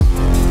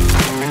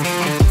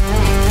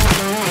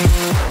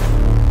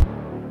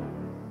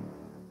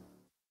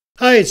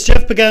Hi, it's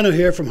Jeff Pagano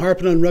here from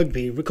Harping on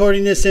Rugby,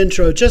 recording this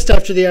intro just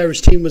after the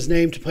Irish team was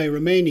named to play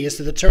Romania,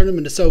 so the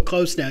tournament is so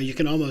close now you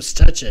can almost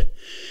touch it.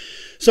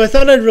 So I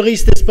thought I'd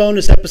release this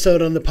bonus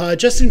episode on the pod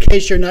just in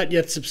case you're not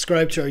yet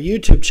subscribed to our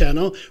YouTube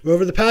channel, where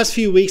over the past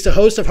few weeks a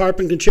host of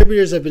Harping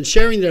contributors have been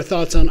sharing their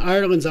thoughts on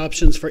Ireland's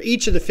options for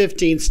each of the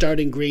 15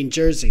 starting green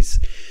jerseys.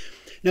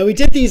 Now, we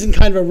did these in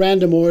kind of a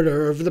random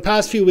order. Over the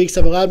past few weeks,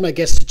 I've allowed my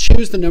guests to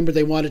choose the number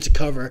they wanted to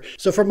cover.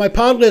 So for my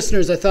pod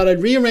listeners, I thought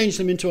I'd rearrange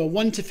them into a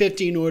 1 to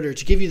 15 order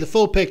to give you the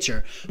full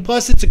picture.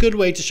 Plus, it's a good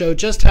way to show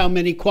just how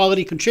many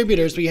quality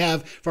contributors we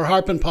have for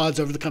Harping pods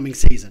over the coming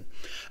season.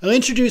 I'll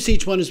introduce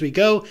each one as we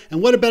go,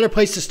 and what a better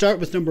place to start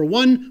with number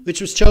 1, which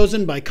was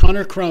chosen by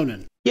Conor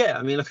Cronin. Yeah,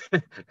 I mean,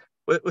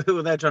 look,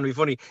 without trying to be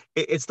funny,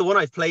 it's the one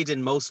I've played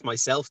in most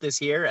myself this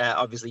year,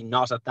 obviously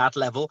not at that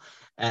level.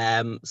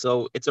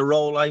 So it's a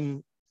role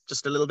I'm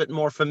just a little bit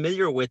more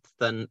familiar with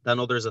than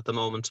others at the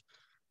moment.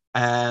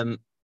 I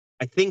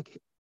think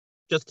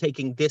just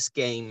taking this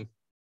game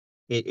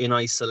in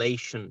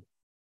isolation,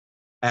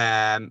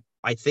 I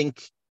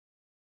think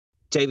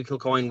David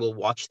Kilcoyne will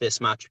watch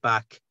this match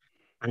back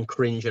and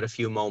cringe at a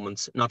few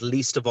moments, not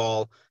least of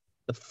all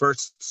the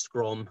first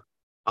scrum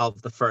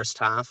of the first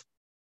half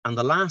and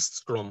the last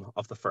scrum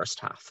of the first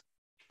half,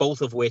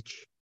 both of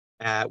which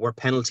were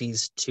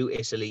penalties to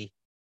Italy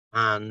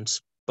and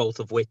both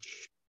of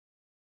which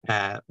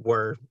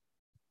were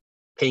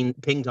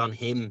pinged on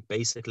him,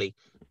 basically.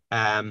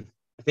 I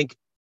think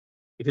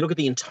if you look at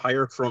the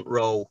entire front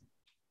row,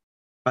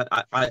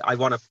 I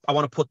want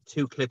to put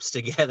two clips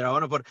together. I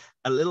want to put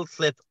a little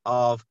clip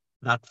of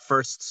that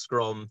first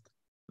scrum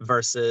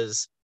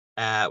versus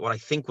what I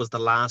think was the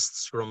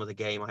last scrum of the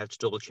game. I have to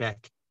double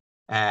check,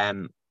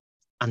 and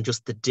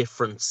just the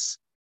difference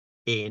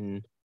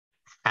in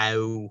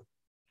how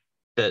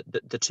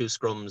the two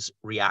scrums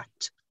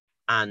react.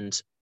 And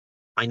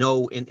I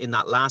know in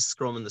that last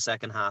scrum in the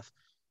second half,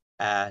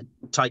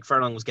 Tadhg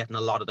Furlong was getting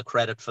a lot of the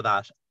credit for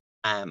that.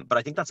 But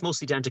I think that's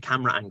mostly down to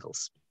camera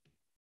angles.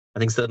 I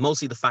think it's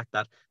mostly the fact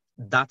that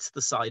that's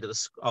the side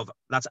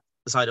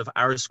of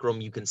our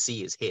scrum you can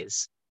see is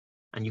his.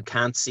 And you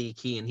can't see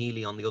Cian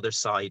Healy on the other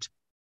side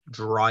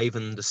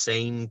driving the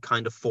same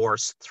kind of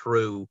force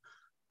through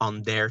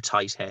on their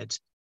tight head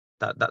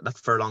that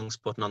Furlong's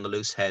putting on the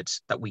loose head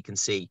that we can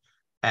see.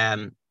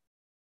 I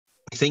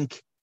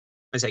think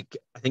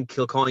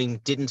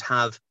Kilcoyne didn't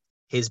have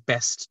his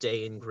best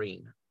day in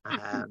green.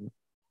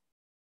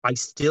 I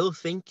still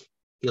think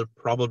he'll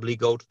probably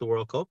go to the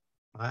World Cup.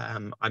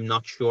 I'm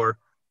not sure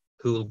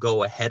who'll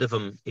go ahead of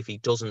him if he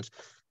doesn't.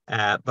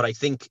 But I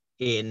think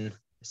in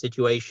a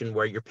situation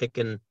where you're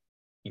picking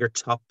your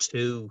top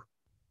two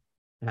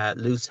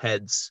loose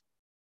heads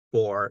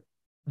for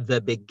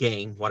the big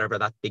game, whatever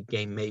that big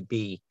game may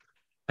be,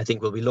 I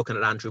think we'll be looking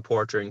at Andrew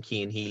Porter and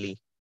Cian Healy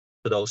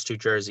for those two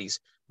jerseys.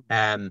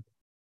 And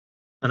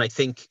I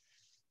think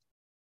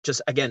just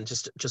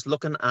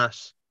looking at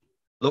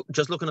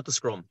the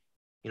scrum,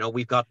 you know,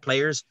 we've got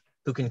players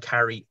who can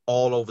carry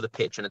all over the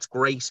pitch, and it's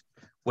great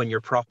when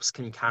your props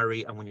can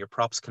carry and when your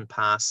props can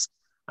pass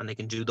and they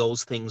can do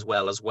those things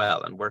well as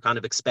well. And we're kind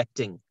of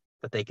expecting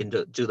that they can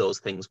do those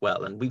things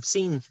well. And we've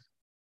seen,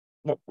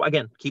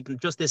 again, keeping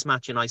just this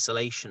match in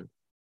isolation,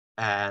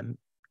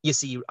 you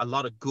see a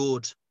lot of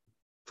good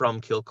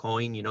from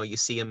Kilcoyne. You know, you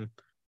see him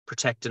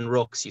protecting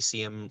rucks, you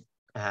see him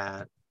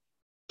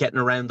getting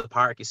around the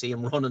park, you see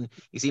him running,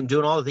 you see him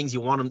doing all the things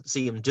you want to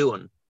see him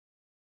doing,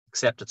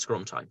 except at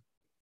scrum time.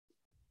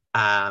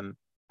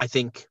 I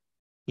think,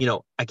 you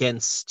know,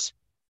 against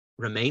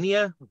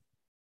Romania,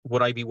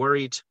 would I be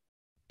worried?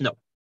 No.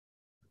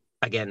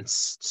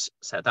 Against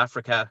South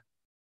Africa,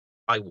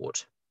 I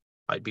would.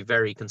 I'd be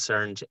very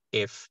concerned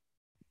if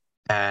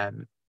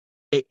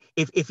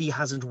he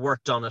hasn't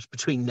worked on it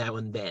between now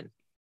and then,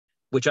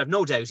 which I've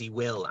no doubt he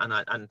will. And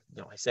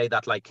you know, I say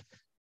that like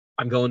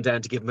I'm going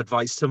down to give him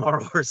advice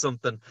tomorrow or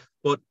something.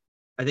 But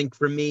I think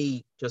for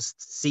me,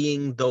 just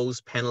seeing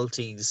those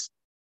penalties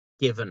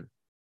given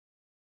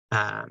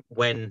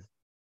when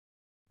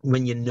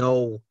you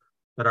know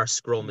that our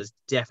scrum is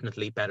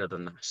definitely better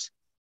than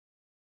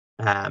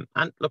that.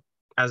 And look,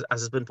 as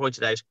has been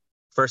pointed out,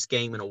 first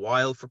game in a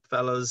while for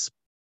fellas,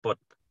 but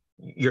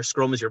your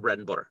scrum is your bread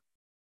and butter.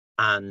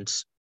 And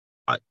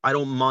I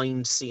don't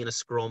mind seeing a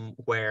scrum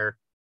where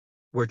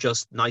we're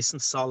just nice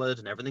and solid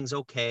and everything's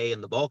okay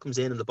and the ball comes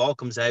in and the ball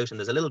comes out and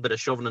there's a little bit of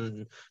shoving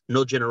and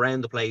nudging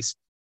around the place,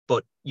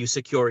 but you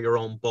secure your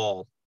own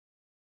ball.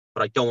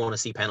 But I don't want to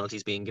see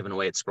penalties being given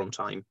away at scrum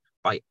time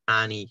by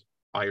any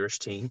Irish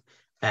team.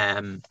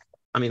 I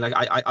mean, like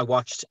I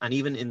watched, and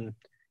even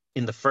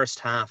in the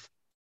first half,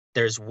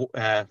 there's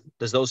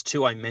those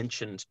two I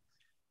mentioned.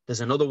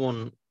 There's another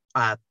one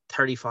at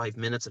 35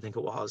 minutes, I think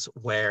it was,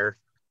 where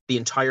the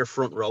entire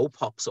front row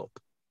pops up.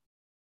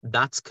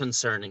 That's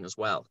concerning as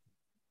well.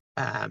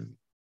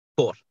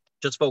 But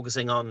just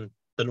focusing on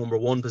the number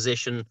one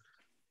position,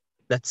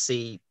 let's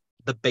see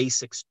the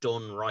basics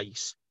done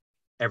right.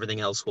 Everything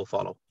else will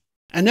follow.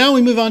 And now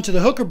we move on to the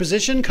hooker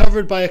position,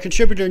 covered by a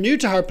contributor new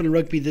to Harping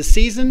Rugby this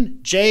season,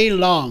 Jay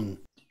Long.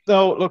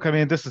 No, look, I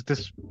mean, this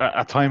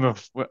a time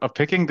of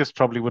picking. This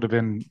probably would have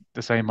been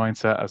the same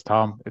mindset as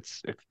Tom.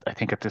 I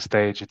think at this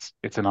stage,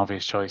 it's an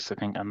obvious choice. I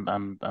think,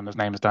 and his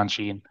name is Dan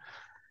Sheehan.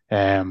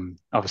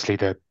 Obviously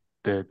the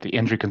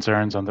injury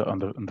concerns on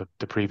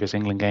the previous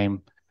England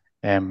game,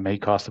 may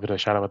cost a bit of a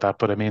shadow with that.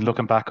 But I mean,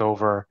 going back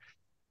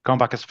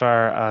as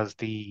far as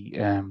the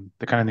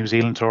kind of New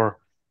Zealand tour,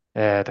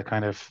 the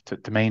kind of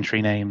the main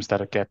three names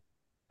that get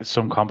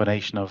some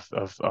combination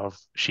of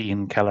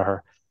Sheehan,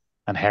 Kelleher,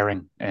 and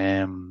Herring.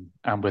 And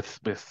with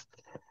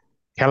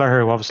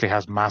Kelleher, who obviously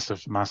has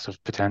massive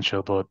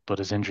potential, but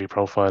his injury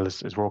profile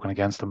is working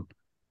against him.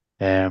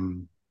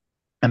 Um,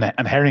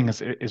 and Herring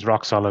is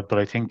rock solid, but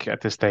I think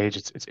at this stage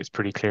it's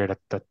pretty clear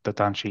that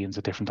Dan Sheehan's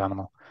a different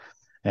animal.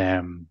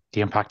 The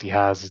impact he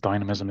has, his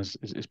dynamism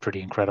is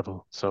pretty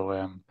incredible.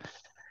 So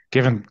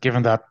given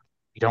that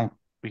we don't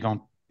we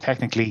don't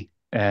technically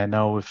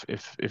know if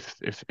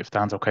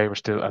Dan's okay, we're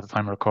still at the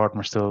time of recording,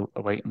 we're still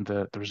awaiting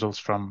the results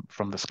from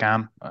the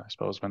scan. I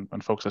suppose when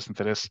folks listen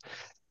to this,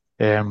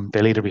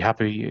 they'll either be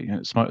happy,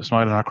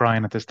 smiling or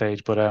crying at this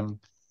stage. But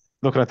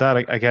looking at that,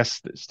 I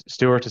guess Tom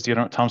Stewart is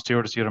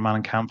the other man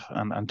in camp,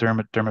 and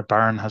Dermot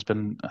Byrne has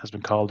been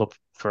called up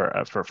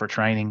for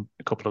training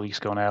a couple of weeks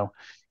ago now.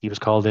 He was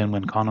called in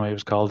when Conway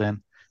was called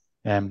in,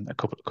 a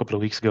couple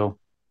of weeks ago.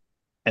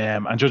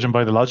 And judging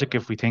by the logic,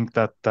 if we think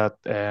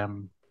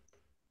um,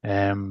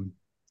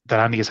 that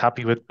Andy is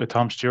happy with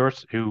Tom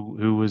Stewart,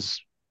 who was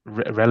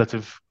a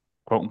relative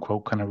quote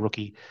unquote kind of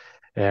rookie,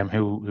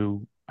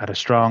 who had a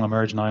strong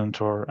emerging Ireland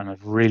tour and a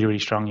really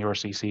strong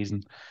URC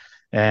season.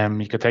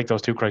 You could take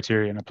those two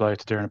criteria and apply it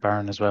to Dermot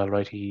Byrne as well,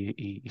 right?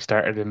 He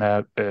started in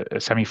a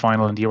semi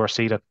final in the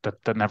URC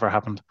that never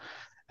happened.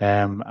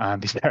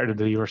 And he started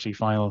the URC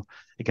final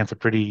against a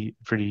pretty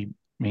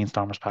mean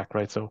Stormers pack,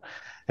 right? So,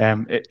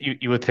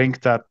 you would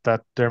think that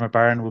Dermot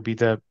Byrne will be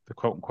the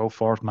quote unquote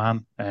fourth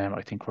man.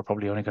 I think we're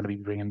probably only going to be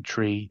bringing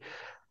three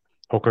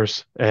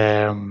hookers.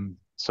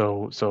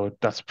 So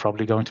that's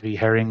probably going to be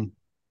Herring,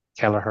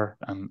 Kelleher,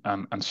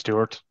 and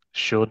Stewart.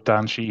 Should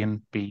Dan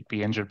Sheehan be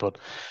injured, but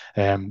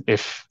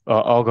if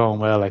all going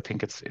well, I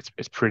think it's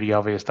pretty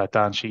obvious that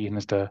Dan Sheehan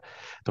is the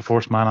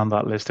first man on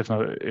that list, if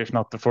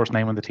not the first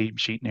name on the team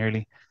sheet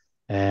nearly.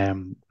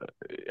 Um,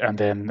 and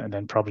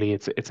then probably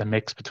it's a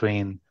mix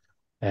between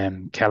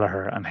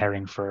Kelleher and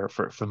Herring for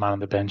man on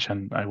the bench,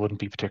 and I wouldn't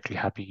be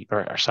particularly happy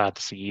or sad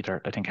to see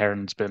either. I think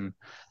Herring's been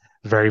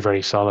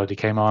very solid. He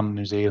came on in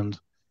New Zealand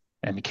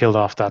and he killed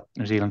off that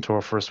New Zealand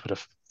tour for us with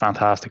a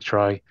fantastic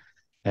try.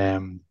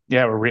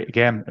 Yeah,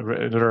 again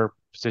another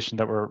position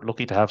that we're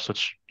lucky to have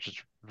such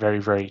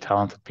very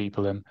talented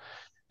people in.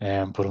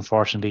 But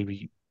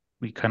unfortunately,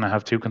 we kind of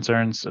have two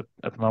concerns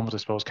at the moment. I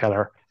suppose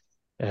Kelleher.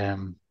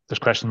 There's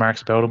question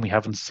marks about him. We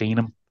haven't seen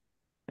him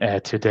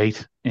to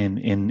date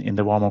in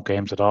the warm up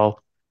games at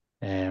all.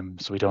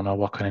 So we don't know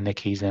what kind of nick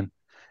he's in.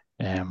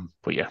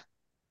 But yeah,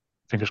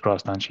 fingers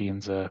crossed Dan Sheehan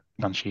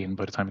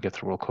by the time we get to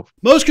the World Cup.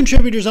 Most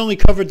contributors only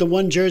covered the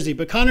one jersey,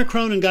 but Connor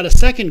Cronin got a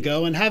second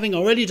go, and having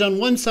already done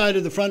one side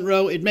of the front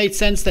row, it made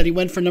sense that he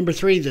went for number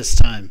 3 this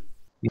time.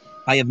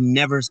 I have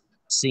never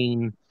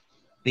seen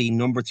the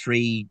number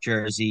 3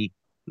 jersey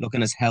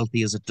looking as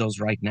healthy as it does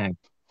right now.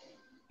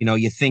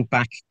 You think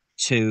back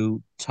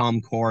to Tom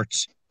Court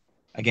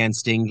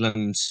against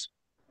England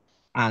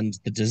and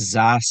the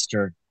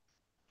disaster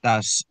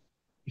that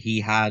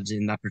he had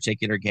in that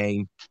particular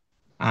game,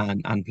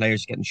 and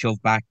players getting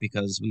shoved back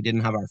because we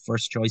didn't have our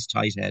first choice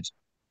tight head.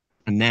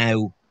 And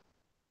now,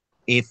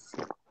 if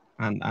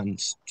and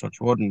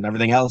touch wood and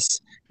everything else,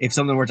 if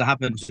something were to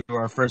happen to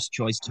our first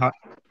choice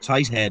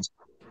tight head,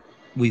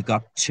 we've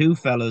got two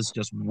fellas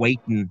just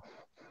waiting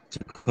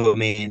to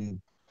come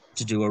in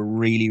to do a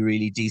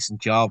really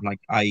decent job. Like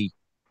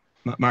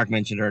Mark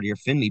mentioned earlier,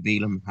 Finlay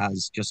Bealham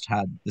has just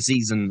had the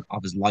season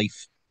of his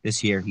life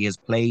this year. He has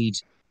played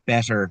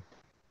better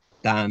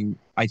than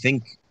I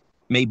think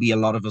maybe a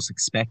lot of us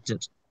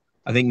expected.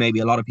 I think maybe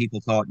a lot of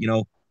people thought,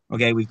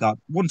 okay, we've got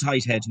one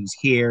tight head who's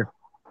here,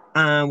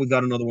 and we've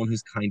got another one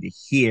who's kind of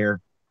here,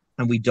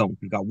 and we don't.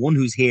 We've got one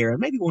who's here, and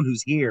maybe one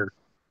who's here,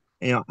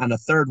 and a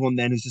third one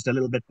then who's just a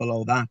little bit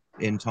below that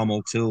in Tom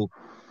O'Toole.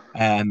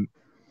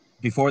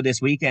 Before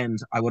this weekend,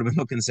 I would have been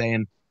looking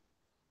saying,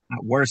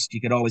 at worst,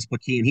 you could always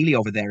put Cian Healy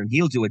over there and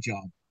he'll do a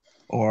job.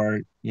 Or,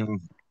 you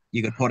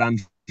could put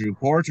Andrew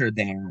Porter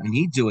there and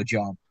he'd do a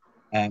job,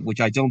 which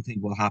I don't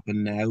think will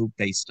happen now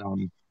based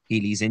on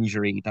Healy's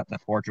injury, that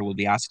Porter will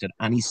be asked at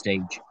any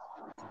stage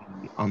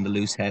on the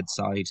loose head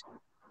side.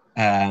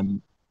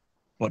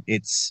 But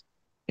it's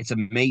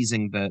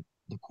amazing the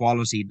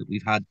quality that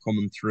we've had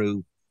coming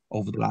through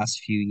over the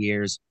last few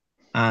years.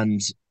 And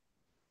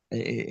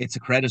it's a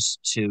credit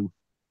to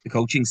the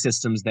coaching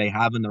systems they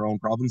have in their own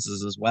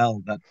provinces as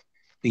well, that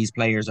these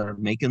players are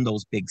making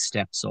those big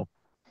steps up,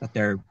 that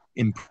they're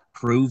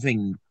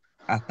improving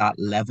at that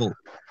level.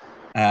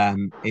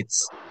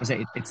 It's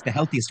the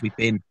healthiest we've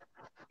been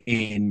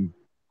in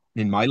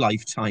my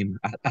lifetime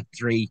at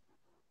 3.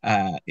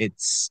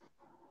 It's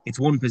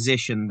one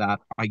position that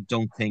I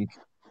don't think,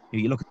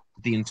 you look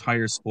at the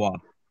entire squad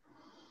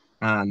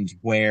and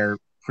where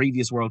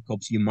previous World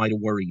Cups, you might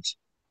have worried.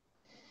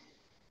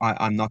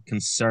 I'm not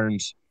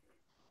concerned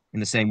in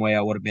the same way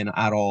I would have been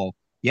at all.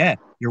 Yeah,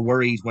 you're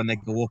worried when they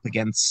go up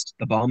against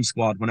the bomb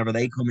squad whenever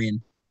they come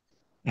in,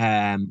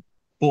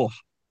 but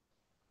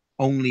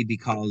only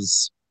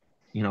because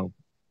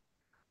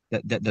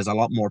there's a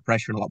lot more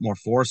pressure and a lot more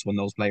force when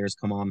those players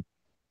come on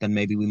than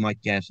maybe we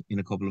might get in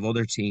a couple of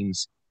other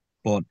teams.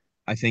 But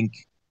I think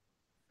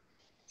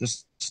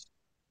just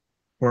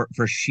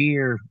for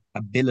sheer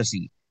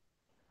ability,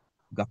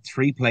 we've got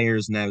 3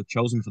 players now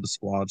chosen for the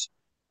squad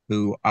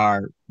who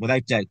are,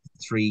 without doubt,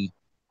 3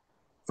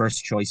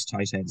 first choice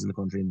tight heads in the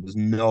country, and there's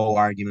no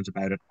argument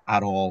about it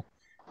at all.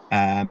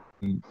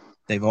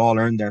 They've all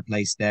earned their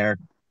place there.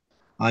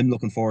 I'm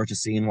looking forward to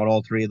seeing what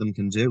all 3 of them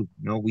can do.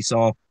 We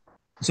saw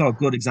a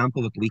good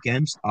example at the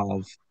weekend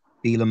of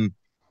Bealham.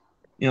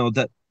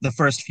 That the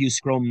first few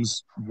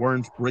scrums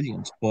weren't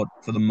brilliant, but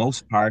for the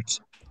most part,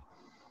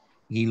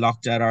 he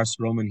locked out our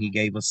scrum and he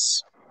gave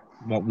us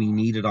what we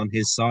needed on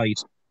his side.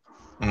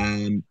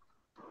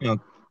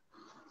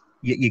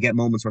 You get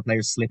moments where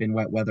players slip in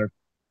wet weather,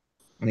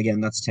 and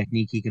again, that's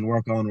technique he can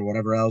work on or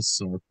whatever else,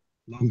 or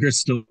longer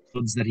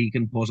studs that he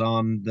can put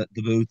on the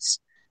boots.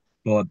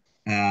 But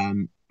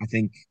I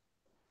think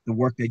the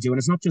work they do, and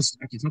it's not just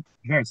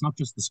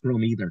the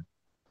scrum either.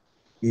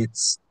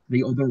 It's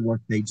the other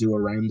work they do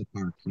around the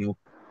park. You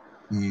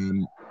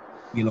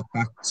look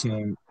back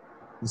to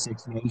the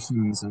Six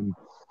Nations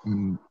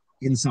and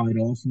inside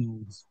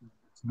offloads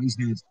tight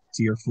head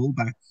to your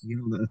fullback.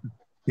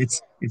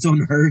 It's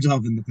unheard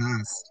of in the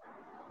past.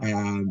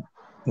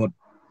 But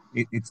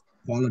it's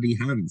quality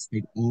hands.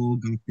 They've all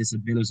got this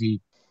ability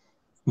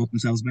to put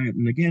themselves about.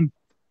 And again,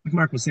 like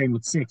Mark was saying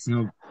with Six,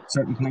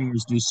 certain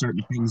players do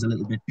certain things a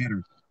little bit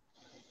better.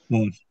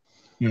 But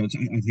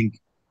I think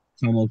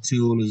Tom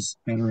O'Toole is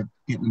better at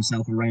getting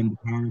himself around the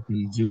park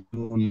and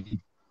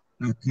doing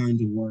that kind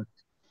of work,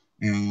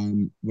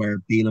 where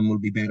Bealham will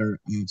be better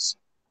at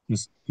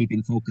just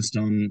keeping focused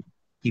on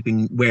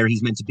keeping where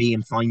he's meant to be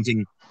and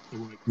finding the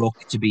right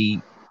ruck to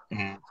be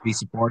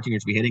supporting or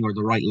to be hitting, or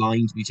the right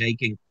line to be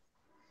taking.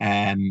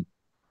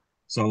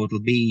 So it'll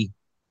be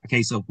a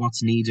case of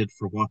what's needed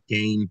for what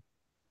game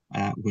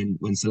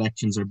when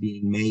selections are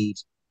being made.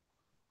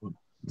 But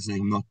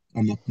I'm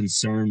not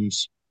concerned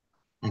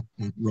at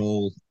that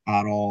role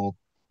at all,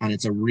 and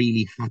it's a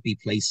really happy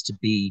place to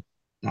be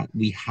that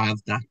we have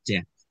that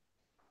depth.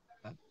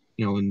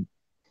 In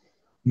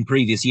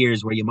previous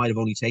years where you might have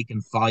only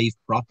taken 5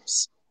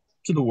 props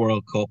to the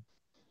World Cup,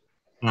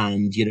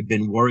 and you'd have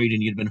been worried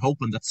and you'd have been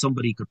hoping that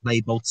somebody could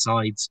play both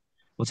sides.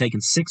 We're taking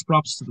 6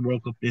 props to the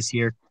World Cup this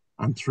year,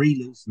 and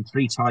 3 loose and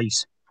 3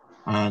 tight,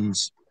 and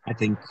I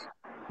think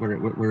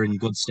we're in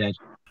good stead.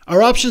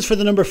 Our options for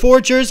the number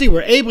 4 jersey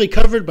were ably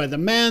covered by the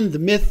man, the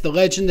myth, the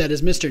legend that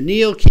is Mr.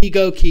 Neil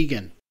Keego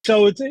Keegan.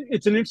 So it's an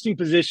interesting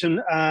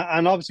position,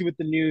 and obviously with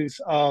the news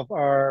of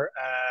our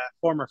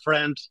former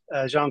friend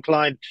Jean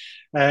Klein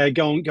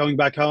going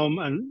back home,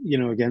 and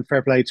again,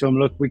 fair play to him.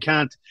 Look, we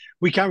can't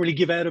really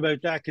give out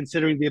about that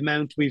considering the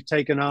amount we've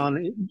taken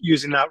on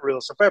using that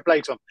rule. So fair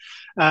play to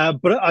him.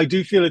 But I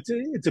do feel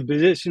it's a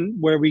position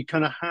where we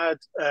kind of had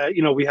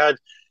we had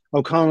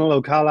O'Connell,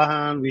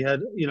 O'Callaghan, we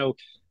had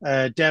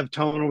Dev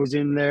Toner was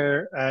in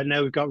there.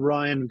 Now we've got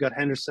Ryan, we've got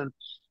Henderson,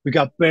 we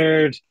got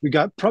Baird, we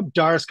got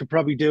Doris could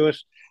probably do it.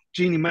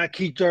 Genie Mack,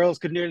 Keith Girls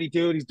could nearly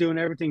do it. He's doing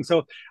everything.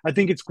 So I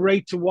think it's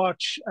great to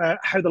watch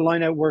how the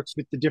line-out works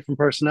with the different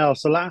personnel.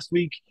 So last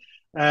week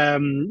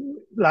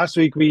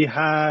we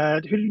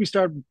had, who did we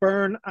start?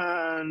 Byrne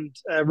and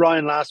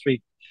Ryan last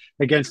week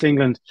against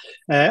England.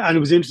 And it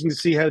was interesting to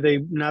see how they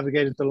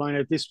navigated the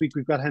line-out. This week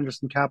we've got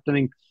Henderson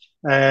captaining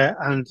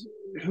and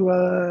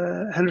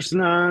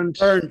Henderson and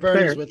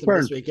Byrne is with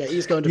them this week. Yeah,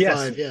 he's going to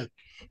 5. Yeah,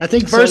 I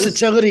think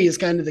versatility is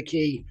kind of the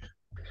key.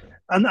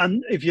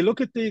 And if you look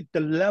at the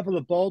level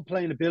of ball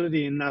playing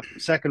ability in that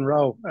second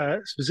row,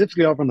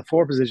 specifically over on the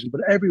 4 position,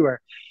 but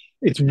everywhere,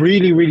 it's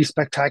really, really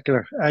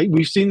spectacular.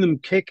 We've seen them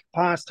kick,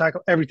 pass,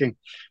 tackle, everything.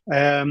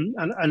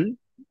 And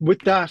with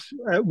that,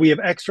 we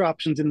have extra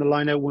options in the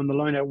line-out. When the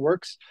line-out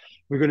works,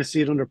 we're going to see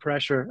it under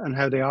pressure and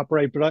how they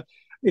operate. But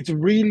it's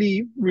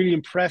really, really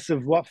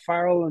impressive what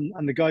Farrell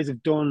and the guys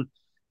have done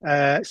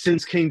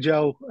since King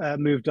Joe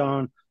moved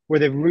on,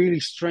 where they've really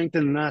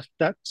strengthened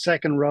that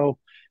second row,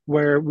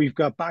 where we've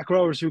got back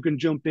rowers who can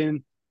jump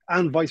in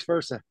and vice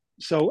versa.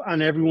 So,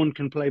 and everyone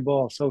can play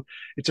ball. So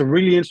it's a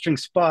really interesting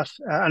spot.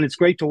 And it's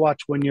great to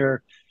watch when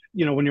you're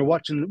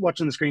watching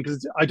the screen,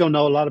 because I don't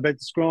know a lot about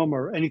the scrum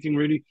or anything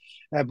really.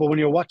 But when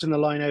you're watching the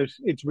line out,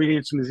 it's really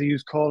interesting to see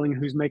who's calling,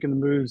 who's making the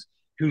moves,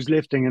 who's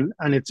lifting.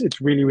 And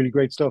it's really, really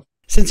great stuff.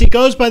 Since he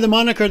goes by the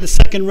moniker the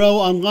second row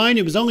online,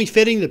 it was only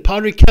fitting that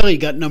Padraig Kelly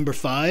got number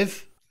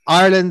 5.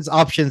 Ireland's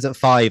options at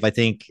 5, I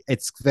think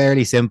it's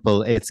fairly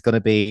simple.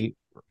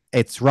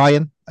 It's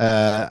Ryan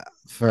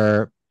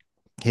for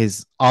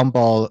his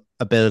on-ball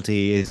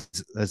ability is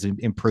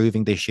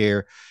improving this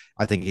year.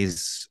 I think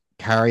he's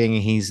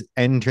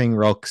entering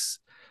rucks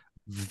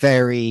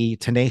very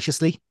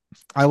tenaciously.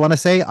 I want to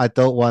say, I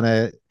don't want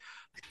to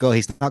go,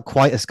 he's not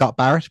quite a Scott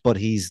Barrett, but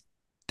he's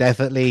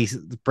definitely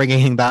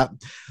bringing that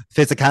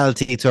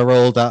physicality to a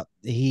role that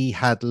he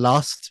had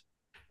lost.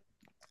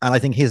 And I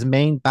think his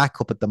main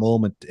backup at the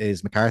moment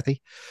is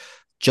McCarthy,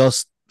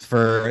 just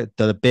for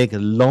the big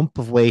lump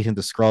of weight in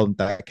the scrum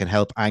that can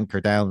help anchor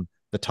down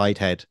the tight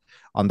head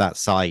on that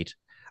side.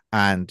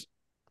 And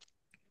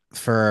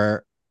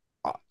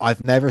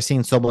I've never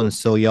seen someone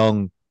so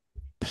young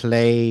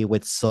play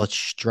with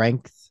such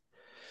strength.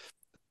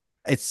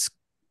 It's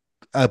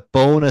a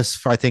bonus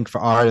for, I think,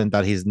 for Ireland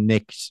that he's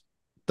nicked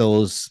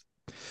those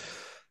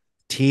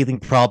teething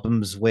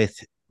problems with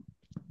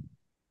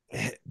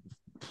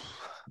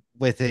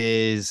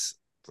his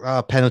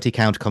penalty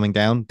count coming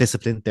down.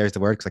 Discipline, there's the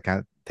word, because I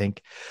can't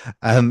think.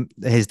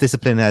 His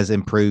discipline has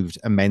improved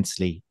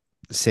immensely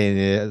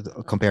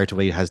compared to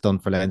what he has done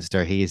for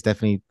Leinster. He is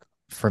definitely,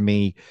 for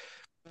me,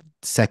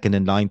 second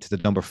in line to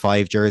the number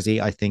 5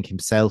 jersey. I think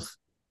himself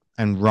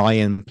and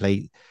Ryan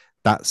play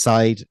that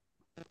side,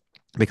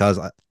 because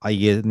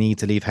I need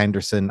to leave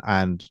Henderson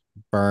and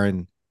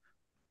Byrne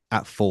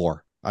at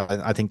 4.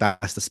 I think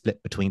that's the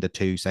split between the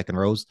 2 second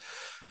rows.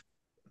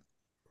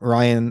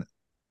 Ryan,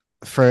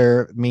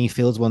 for me,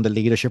 fills one of the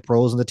leadership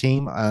roles in the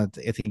team. I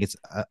think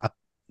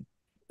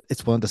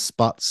it's one of the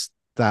spots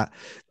that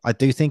I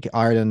do think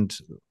Ireland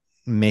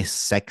miss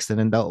Sexton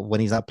in that when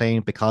he's not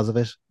playing because of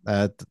it.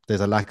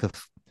 There's a lack of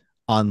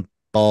on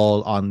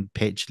ball, on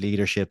pitch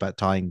leadership at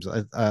times.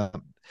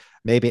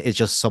 Maybe it's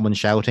just someone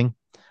shouting,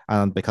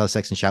 and because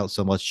Sexton shouts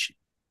so much,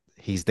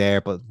 he's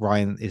there. But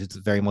Ryan is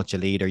very much a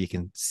leader. You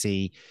can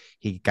see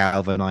he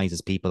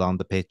galvanizes people on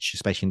the pitch,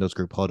 especially in those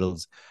group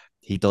huddles.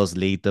 He does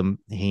lead them.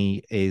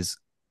 He is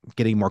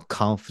getting more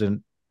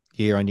confident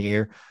year on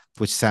year,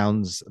 which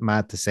sounds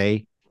mad to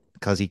say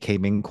because he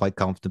came in quite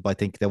confident, but I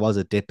think there was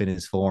a dip in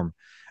his form,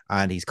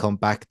 and he's come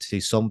back to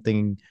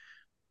something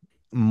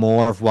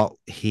more of what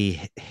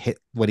he hit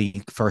when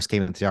he first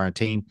came into the Ireland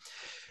team.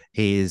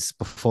 His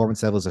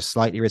performance levels are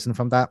slightly risen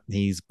from that.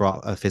 He's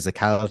brought a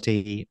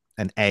physicality,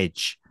 an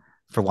edge,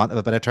 for want of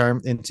a better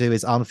term, into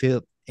his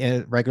on-field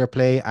regular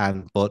play,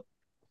 but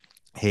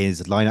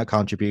his line-out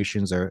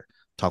contributions are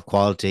top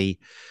quality.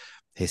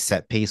 His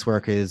set piece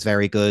work is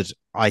very good.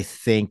 I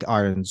think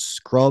Ireland's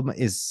scrum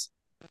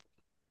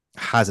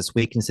has its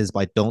weaknesses,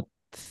 but I don't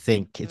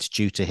think it's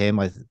due to him.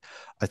 I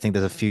think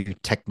there's a few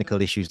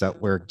technical issues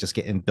that we're just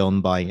getting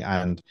done by,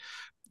 and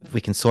if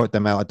we can sort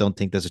them out, I don't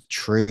think there's a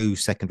true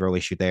second row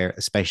issue there,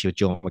 especially with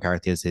Joe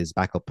McCarthy as his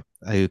backup,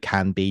 who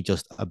can be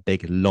just a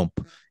big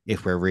lump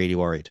if we're really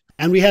worried.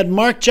 And we had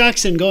Mark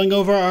Jackson going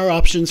over our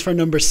options for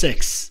number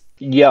 6.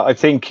 Yeah, I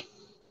think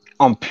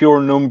on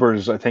pure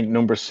numbers, I think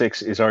number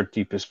 6 is our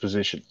deepest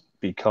position,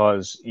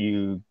 because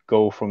you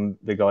go from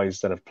the guys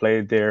that have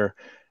played there.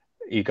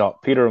 You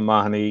got Peter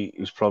O'Mahony,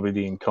 who's probably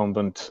the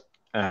incumbent.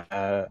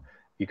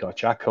 You got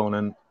Jack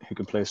Conan, who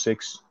can play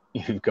 6.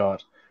 You've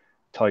got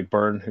Tadhg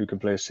Byrne, who can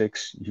play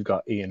 6. You've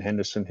got Ian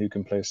Henderson, who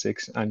can play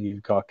 6. And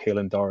you've got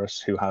Caelan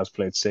Doris, who has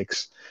played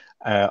 6.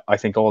 I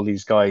think all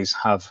these guys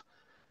have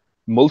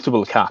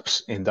multiple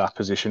caps in that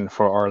position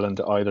for Ireland,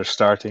 either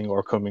starting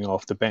or coming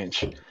off the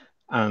bench.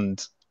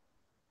 And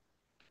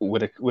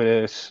with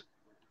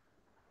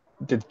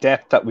the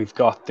depth that we've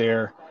got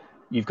there,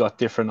 you've got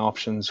different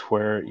options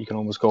where you can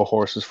almost go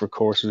horses for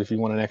courses. If you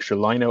want an extra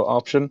line-out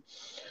option,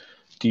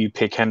 do you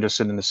pick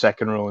Henderson in the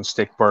second row and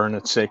stick Byrne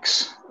at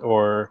 6?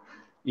 Or,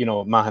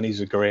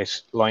 Mahoney's a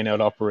great line-out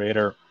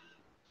operator.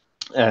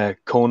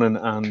 Conan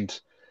and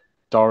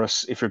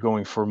Doris, if you're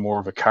going for more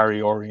of a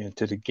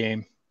carry-oriented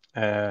game.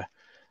 And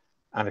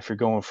if you're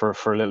going for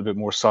a little bit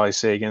more size,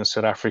 say, against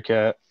South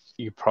Africa,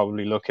 you're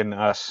probably looking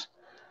at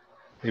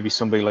maybe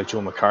somebody like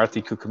Joe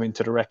McCarthy could come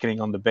into the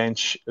reckoning on the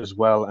bench as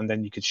well, and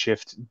then you could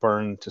shift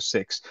Byrne to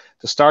 6.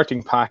 The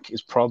starting pack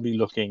is probably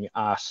looking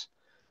at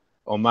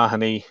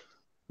O'Mahony,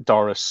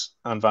 Doris,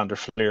 and Van der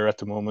Fleer at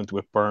the moment,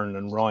 with Byrne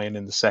and Ryan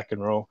in the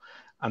second row.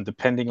 And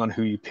depending on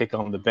who you pick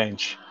on the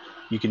bench,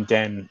 you can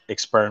then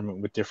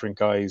experiment with different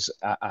guys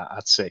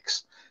at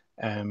 6.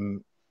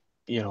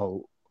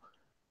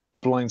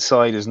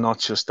 Blindside is not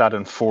just that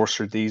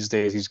enforcer these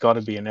days. He's got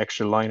to be an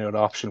extra line-out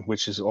option,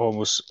 which is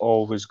almost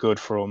always good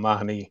for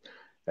O'Mahony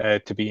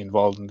to be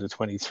involved in the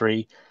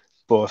 23.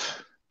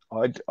 But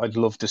I'd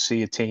love to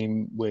see a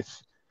team with,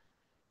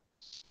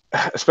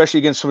 especially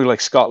against somebody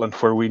like Scotland,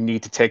 where we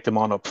need to take them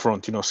on up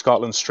front.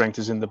 Scotland's strength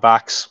is in the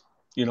backs.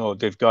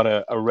 They've got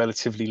a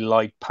relatively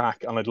light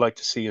pack, and I'd like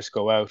to see us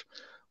go out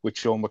with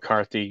Joe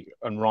McCarthy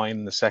and Ryan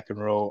in the second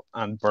row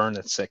and Byrne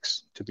at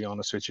 6. To be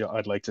honest with you,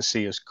 I'd like to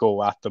see us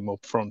go at them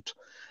up front,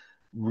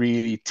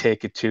 really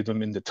take it to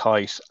them in the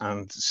tight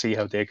and see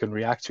how they can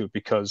react to it,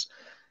 because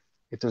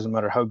it doesn't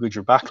matter how good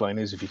your backline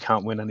is if you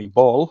can't win any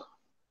ball.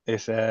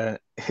 It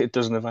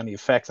doesn't have any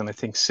effect. And I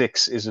think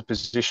 6 is a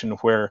position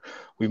where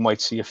we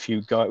might see a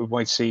few guys. We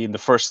might see in the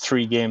first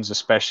 3 games,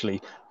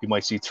 especially, we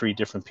might see 3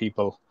 different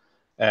people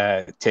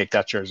take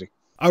that jersey.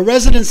 Our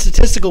resident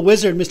statistical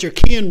wizard, Mr.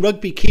 Cian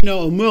Rugby Kino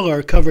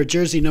O'Muller, covered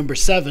jersey number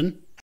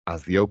 7.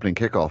 As the opening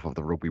kickoff of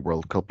the Rugby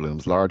World Cup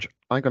looms large,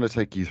 I'm going to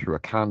take you through a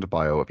canned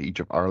bio of each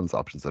of Ireland's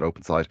options at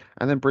Openside,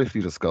 and then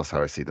briefly discuss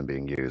how I see them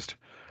being used.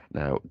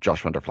 Now,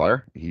 Josh van der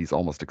Flier, he's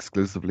almost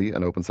exclusively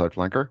an open side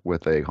flanker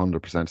with a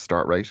 100%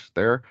 start rate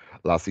there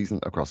last season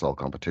across all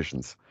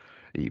competitions.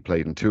 He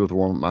played in 2 of the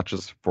warm-up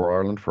matches for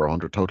Ireland for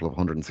a total of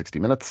 160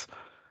 minutes.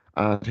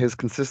 And his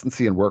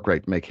consistency and work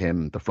rate make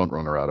him the front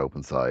runner at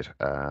open side.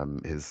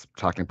 His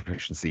tackling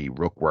proficiency,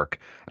 ruck work,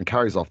 and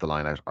carries off the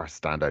line out are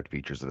standout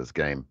features of his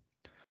game.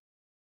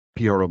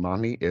 Peter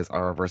O'Mahony is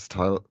our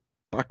versatile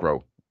back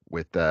row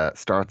with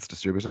starts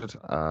distributed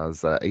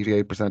as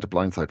 88% at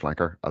blindside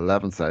flanker,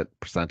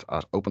 11%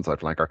 at open side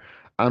flanker,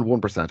 and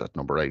 1% at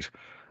number 8.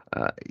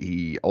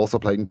 He also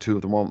played in 2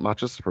 of the warm-up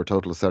matches for a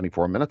total of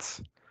 74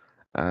 minutes.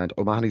 And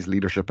O'Mahony's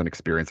leadership and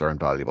experience are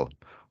invaluable.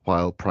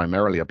 While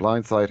primarily a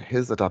blindside,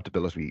 his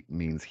adaptability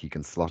means he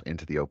can slot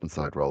into the open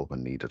side role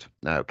when needed.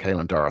 Now,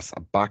 Caelan Doris,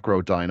 a back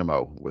row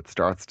dynamo with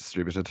starts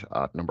distributed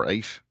at number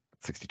 8,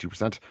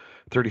 62%,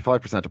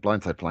 35% at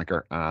blindside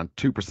flanker, and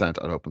 2%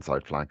 at open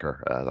side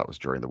flanker. That was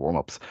during the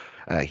warm-ups.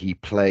 He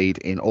played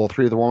in all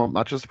 3 of the warm-up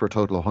matches for a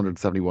total of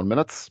 171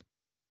 minutes.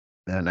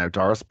 Now,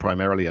 Doris,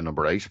 primarily a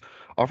number 8,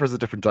 offers a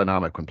different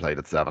dynamic when played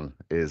at 7.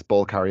 His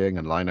ball carrying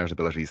and line-out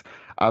abilities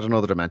add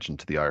another dimension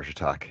to the Irish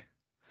attack.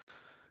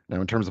 Now,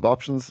 in terms of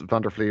options,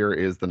 Van der Flier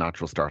is the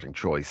natural starting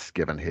choice,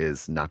 given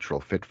his natural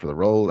fit for the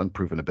role and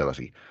proven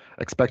ability.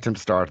 Expect him to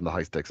start in the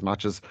high-stakes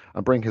matches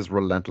and bring his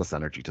relentless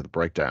energy to the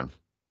breakdown.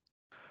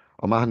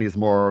 O'Mahony is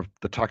more of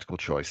the tactical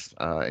choice.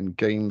 In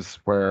games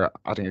where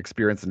adding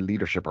experience and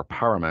leadership are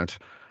paramount,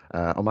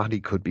 O'Mahony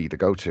could be the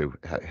go-to.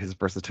 His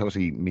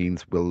versatility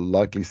means we'll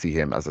likely see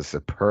him as a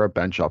superb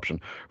bench option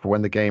for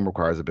when the game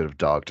requires a bit of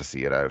dog to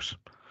see it out.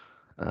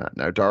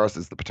 Now, Doris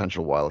is the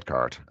potential wild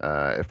card.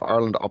 If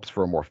Ireland opts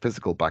for a more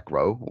physical back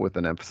row with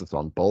an emphasis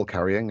on ball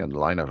carrying and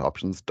line-out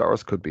options,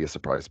 Doris could be a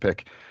surprise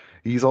pick.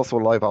 He's also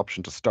a live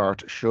option to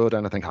start should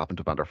anything happen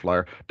to Van der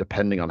Flier,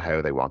 depending on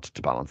how they want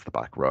to balance the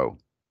back row.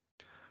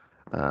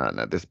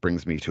 Now, this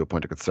brings me to a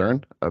point of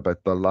concern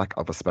about the lack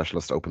of a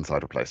specialist open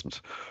side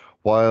replacement.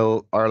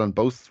 While Ireland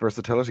boasts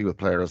versatility with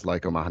players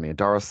like O'Mahony and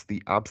Doris,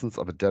 the absence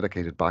of a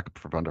dedicated backup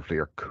for Van der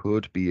Flier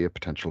could be a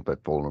potential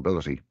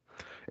vulnerability.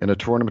 In a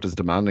tournament as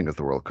demanding as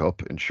the World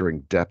Cup,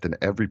 ensuring depth in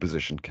every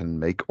position can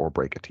make or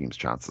break a team's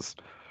chances.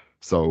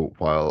 So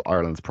while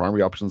Ireland's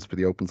primary options for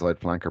the open side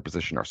flanker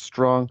position are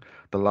strong,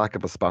 the lack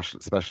of a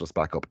specialist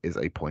backup is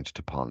a point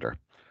to ponder.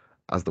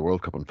 As the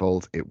World Cup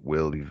unfolds, it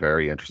will be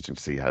very interesting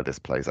to see how this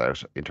plays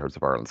out in terms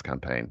of Ireland's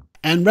campaign.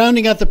 And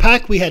rounding out the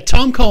pack, we had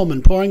Tom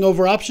Coleman poring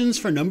over options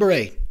for number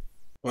 8.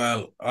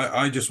 Well,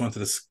 I just wanted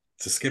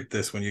to skip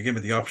this. When you give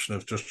me the option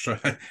of just trying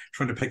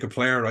to pick a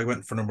player, I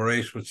went for number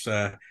 8, which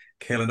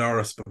Caelan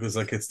Doris, because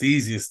it's the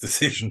easiest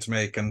decision to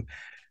make, and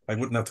I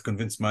wouldn't have to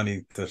convince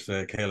many that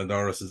Caelan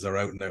Doris is our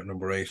out and out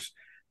number 8.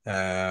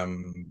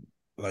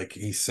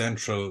 He's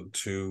central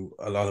to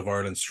a lot of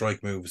Ireland's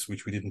strike moves,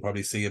 which we didn't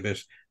probably see a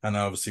bit, and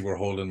obviously we're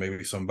holding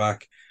maybe some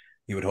back,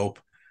 you would hope,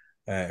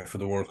 for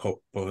the World Cup.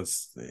 But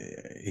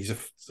he's an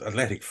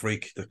athletic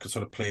freak that could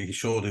sort of play. He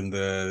showed in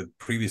the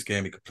previous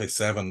game he could play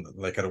 7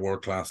 at a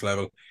world class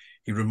level.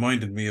 He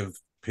reminded me of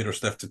Peter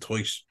Steph de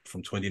Toit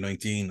from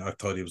 2019. I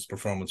thought his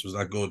performance was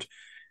that good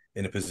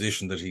in a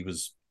position that he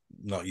was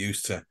not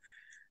used to.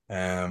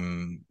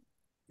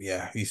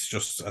 He's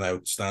just an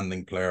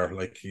outstanding player.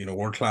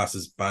 World class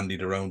is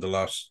bandied around a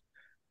lot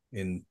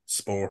in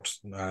sport,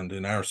 and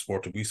in our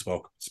sport that we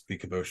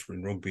speak about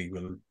in rugby.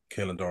 Well,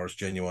 Caelan Doris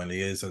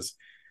genuinely is, as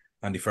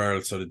Andy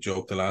Farrell sort of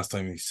joked the last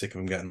time, he's sick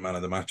of him getting man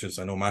of the matches.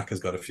 I know Mac has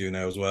got a few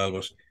now as well,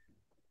 but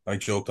I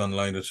joked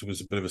online that it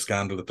was a bit of a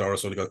scandal that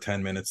Doris only got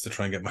 10 minutes to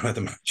try and get man of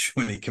the match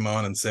when he came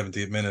on in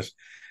 70th minute.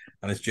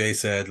 And as Jay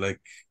said, to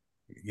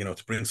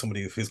bring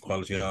somebody of his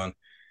quality on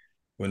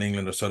when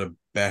England are sort of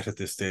bet at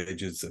this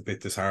stage is a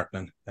bit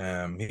disheartening.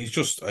 You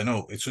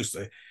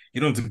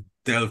don't have to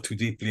delve too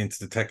deeply into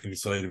the technical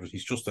side of it.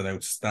 He's just an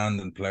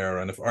outstanding player.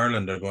 And if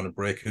Ireland are going to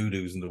break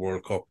hoodoos in the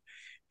World Cup,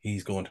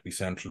 he's going to be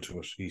central to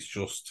it. He's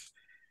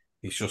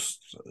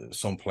just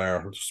some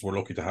player. We're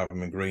lucky to have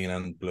him in green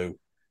and blue.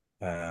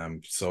 I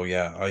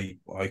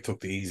took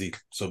the easy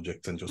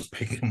subject and just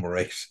picked number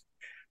 8.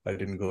 I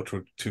didn't go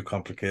too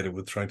complicated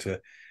with trying to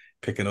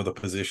pick another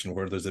position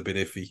where there's a bit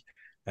iffy.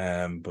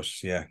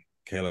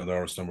 Caelan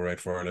Doris, number 8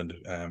 for Ireland,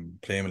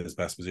 play him in his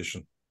best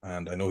position.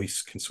 And I know he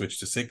can switch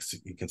to 6.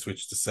 He can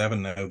switch to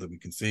 7 now that we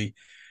can see.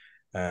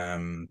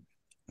 And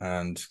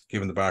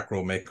given the back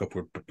row makeup,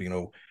 where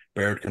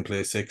Baird can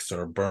play 6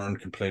 or Byrne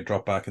can play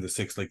drop back into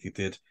 6 like he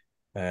did.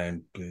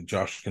 And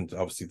Josh can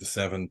obviously the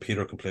 7.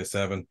 Peter can play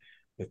 7.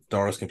 If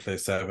Doris can play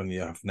 7,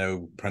 you have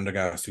now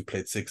Prendergast who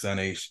played 6 and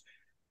 8.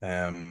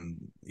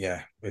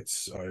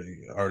 It's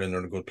Ireland are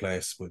in a good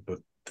place, but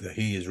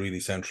he is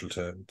really central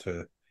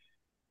to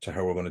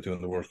how we're going to do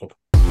in the World Cup.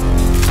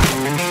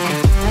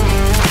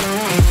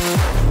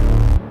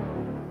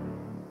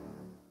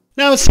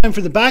 Now it's time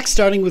for the back,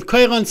 starting with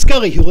Caolan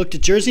Scully, who looked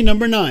at jersey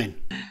number 9.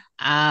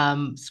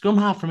 Scrum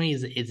half for me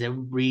is a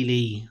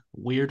really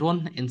weird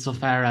one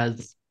insofar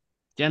as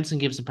Jensen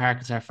Gibson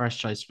Park is our first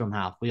choice scrum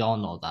half. We all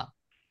know that.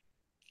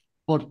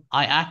 But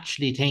I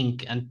actually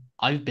think, and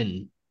I've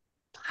been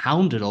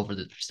hounded over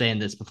saying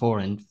this before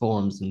in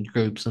forums and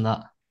groups and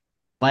that.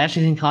 But I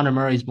actually think Conor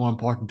Murray is more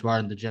important to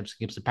Ireland than James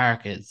Gibson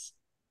Park is,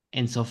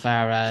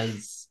 insofar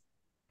as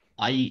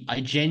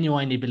I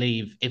genuinely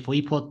believe if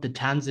we put the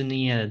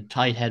Tanzania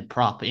tight head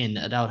prop in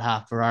at out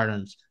half for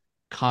Ireland,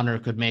 Conor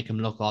could make him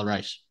look all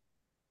right.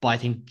 But I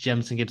think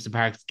Jamison Gibson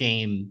Park's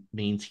game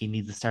means he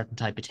needs a certain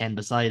type of 10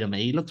 beside him,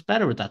 and he looks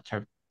better with that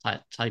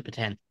type of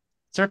 10.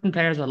 Certain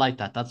players are like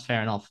that. That's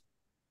fair enough.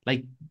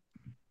 Like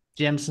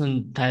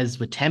Jameson plays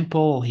with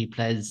tempo. He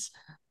plays,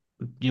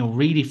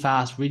 really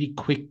fast, really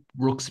quick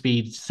ruck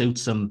speed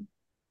suits him.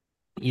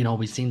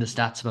 We've seen the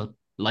stats about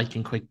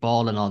liking quick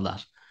ball and all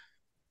that.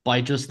 But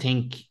I just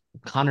think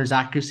Conor's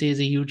accuracy is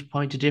a huge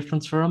point of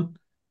difference for him.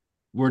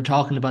 We're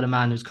talking about a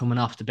man who's coming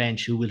off the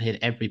bench who will hit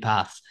every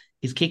pass.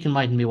 His kicking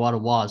mightn't be what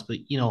it was, but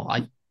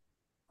I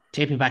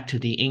take me back to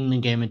the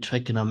England game in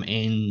Twickenham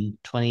in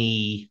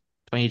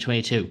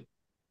 2022.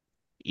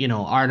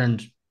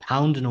 Ireland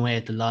pounding away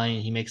at the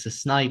line. He makes a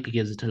snipe. He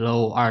gives it to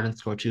Lowe. Ireland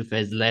score 2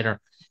 phases later.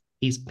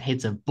 He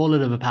hits a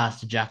bullet of a pass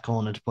to Jack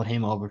Conan to put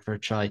him over for a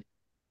try.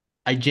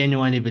 I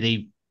genuinely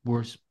believe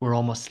we're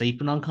almost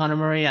sleeping on Conor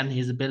Murray and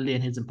his ability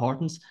and his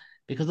importance,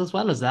 because as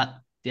well as that,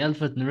 the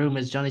elephant in the room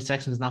is Johnny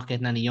Sexton's not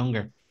getting any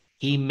younger.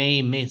 He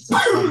may miss a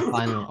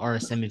quarter-final or a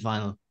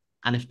semi-final.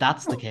 And if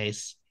that's the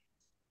case,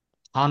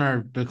 Conor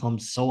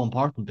becomes so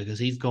important because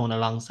he's going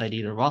alongside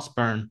either Ross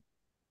Byrne.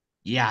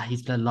 Yeah,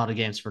 he's played a lot of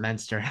games for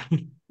Leinster,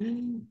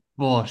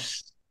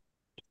 but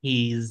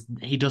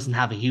he doesn't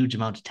have a huge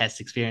amount of test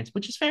experience,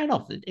 which is fair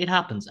enough. It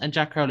happens. And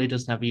Jack Crowley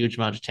doesn't have a huge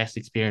amount of test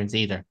experience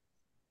either.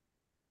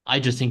 I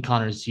just think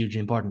Conor is hugely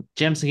important.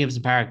 Jamison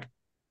Gibson Park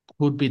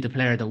could be the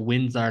player that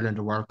wins Ireland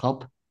a World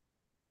Cup,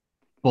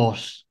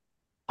 but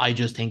I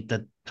just think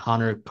that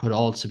Conor could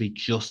also be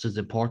just as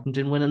important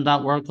in winning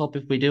that World Cup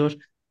if we do it.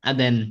 And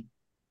then,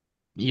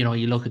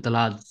 you look at the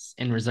lads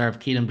in reserve.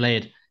 Keelan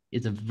Blade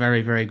is a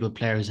very, very good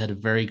player who's had a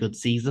very good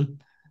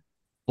season.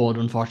 But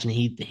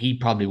unfortunately, he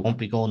probably won't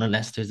be going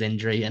unless there's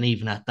injury. And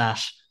even at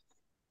that,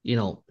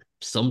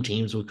 some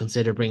teams would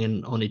consider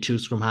bringing only 2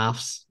 scrum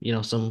halves.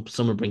 Some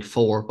would bring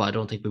 4, but I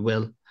don't think we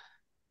will.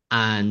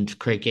 And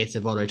Craig Gates,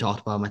 I've already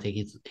talked about him. I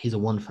think he's a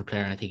wonderful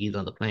player, and I think he's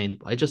on the plane.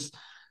 But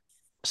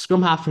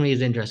scrum half for me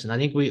is interesting. I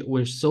think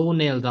we're so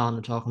nailed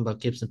on talking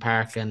about Gibson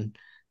Park and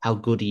how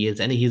good he is.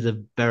 I think he's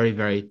a very,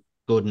 very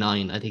good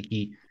 9. I think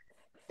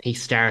he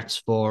starts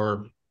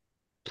for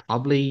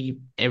probably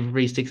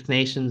every Six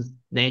Nations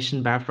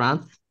nation bar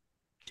France,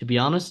 to be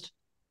honest.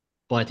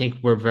 But I think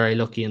we're very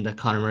lucky in that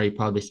Conor Murray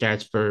probably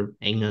starts for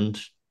England,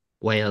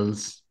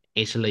 Wales,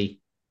 Italy,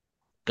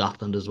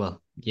 Scotland as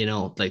well.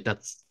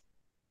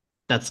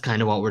 That's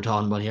kind of what we're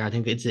talking about here. I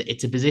think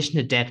it's a position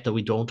of depth that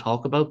we don't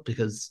talk about,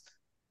 because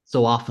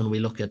so often we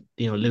look at,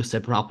 Luce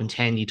prop and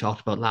 10 you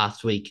talked about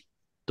last week.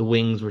 The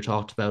wings were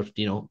talked about,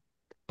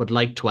 but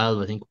like 12,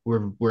 I think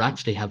we're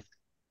actually have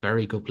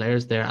very good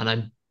players there. And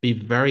I'd be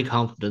very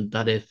confident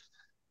that if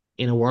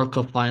in a World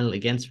Cup final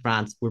against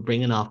France, we're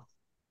bringing up,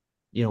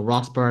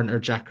 Ross Byrne or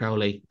Jack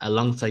Crowley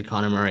alongside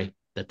Conor Murray,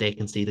 that they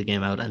can see the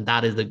game out. And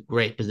that is a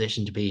great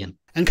position to be in.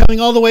 And coming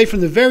all the way from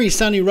the very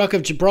sunny Rock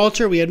of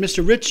Gibraltar, we had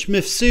Mr. Rich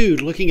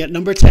Mifsud looking at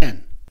number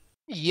 10.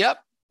 Yep,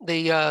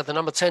 the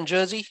number 10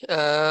 jersey.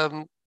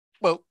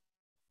 Well,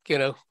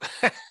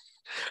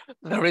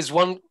 there is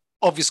one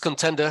obvious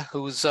contender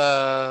who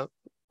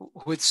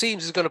it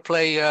seems is going to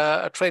play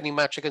a training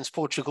match against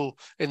Portugal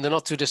in the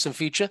not too distant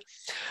future.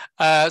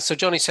 So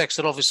Johnny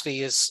Sexton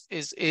obviously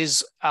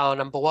is our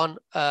number 1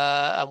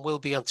 and will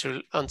be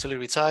until he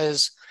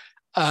retires.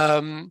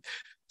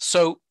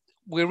 So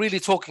we're really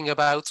talking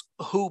about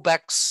who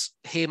backs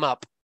him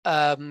up,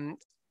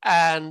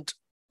 and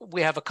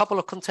we have a couple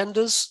of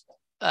contenders.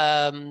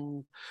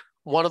 One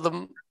of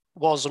them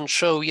was on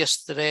show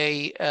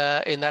yesterday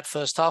in that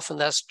first half, and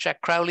that's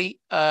Jack Crowley,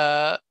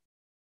 a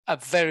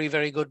very,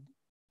 very good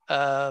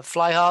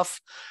fly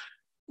half,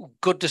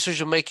 good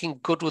decision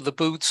making, good with the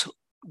boot,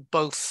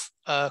 both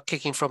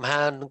kicking from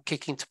hand,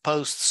 kicking to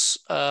posts,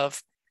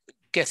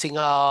 getting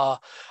our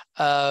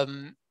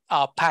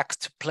pack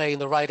to play in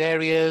the right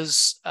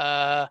areas,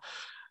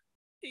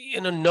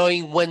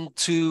 knowing when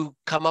to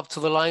come up to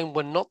the line,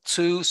 when not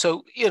to.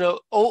 So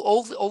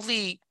all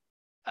the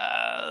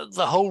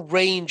whole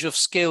range of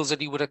skills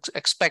that you would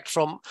expect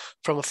from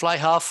a fly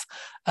half.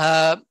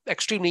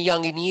 Extremely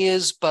young in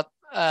years, but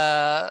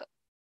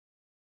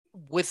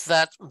with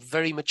that,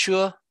 very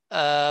mature.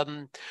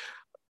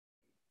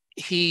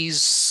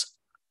 He's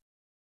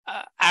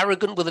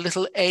arrogant with a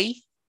little a,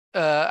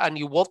 and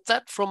you want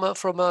that from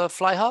a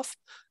fly half,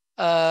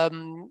 as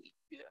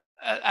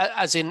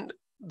in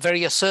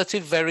very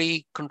assertive,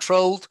 very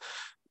controlled.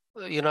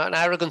 And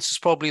arrogance is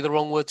probably the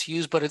wrong word to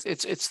use, but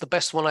it's the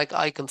best one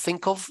I can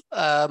think of.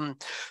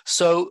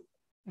 So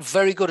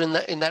very good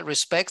in that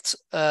respect.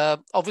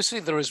 Obviously,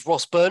 there is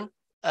Ross Byrne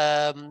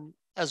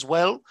as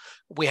well.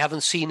 We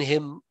haven't seen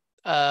him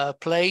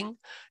playing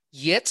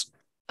yet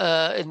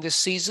in this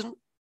season.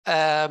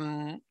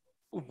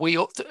 We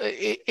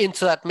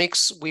into that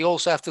mix, we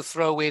also have to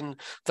throw in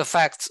the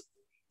fact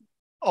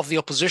the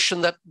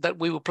opposition that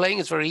we were playing.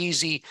 It's very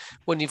easy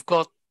when you've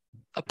got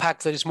a pack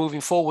that is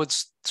moving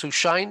forwards to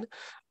shine.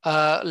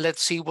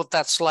 Let's see what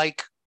that's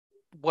like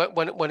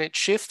when it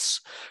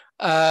shifts.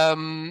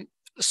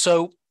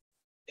 So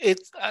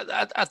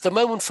at the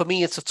moment for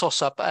me, it's a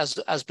toss-up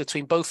as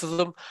between both of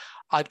them.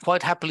 I'd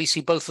quite happily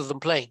see both of them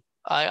playing.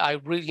 I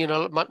really,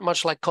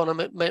 much like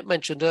Connor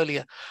mentioned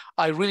earlier,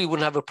 I really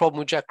wouldn't have a problem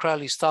with Jack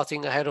Crowley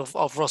starting ahead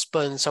of Ross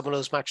Byrne in some of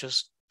those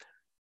matches.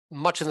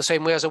 Much in the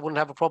same way as I wouldn't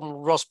have a problem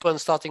with Ross Byrne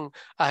starting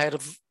ahead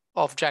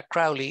of Jack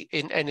Crowley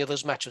in any of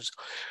those matches.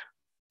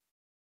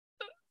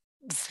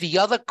 The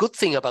other good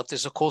thing about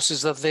this, of course,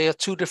 is that there are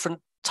two different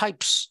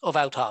types of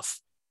out half.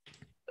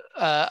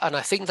 And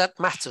I think that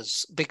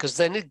matters because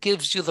then it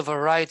gives you the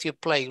variety of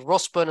play.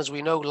 Ross Byrne, as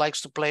we know, likes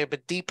to play a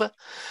bit deeper.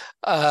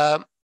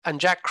 And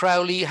Jack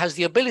Crowley has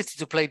the ability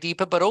to play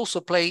deeper, but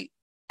also play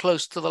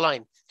close to the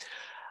line,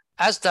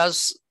 as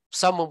does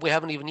someone we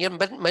haven't even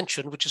yet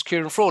mentioned, which is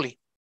Kieran Frawley.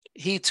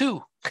 He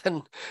too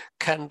can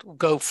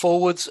go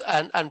forwards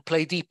and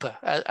play deeper,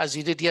 as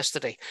he did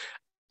yesterday.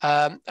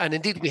 And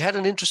indeed, we had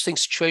an interesting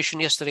situation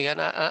yesterday, and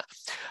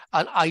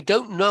I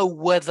don't know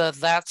whether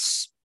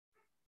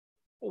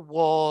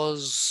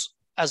was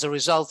as a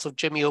result of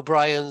Jimmy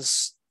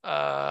O'Brien's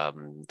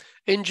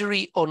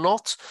injury or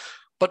not,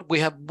 but we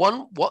have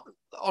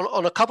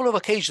on a couple of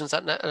occasions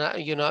that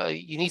you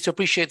need to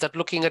appreciate that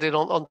looking at it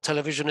on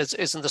television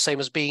isn't the same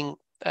as being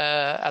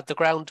at the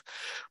ground.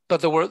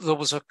 But there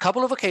was a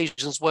couple of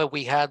occasions where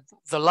we had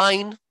the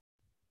line,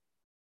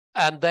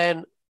 and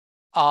then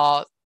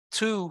our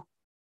two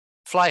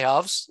fly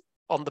halves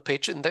on the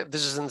pitch, and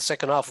this is in the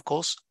second half, of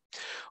course,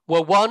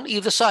 were one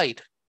either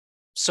side.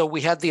 So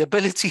we had the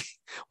ability.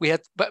 We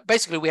had two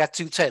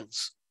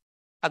 10s,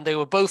 and they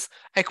were both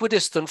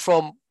equidistant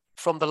from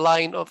the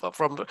line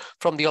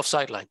from the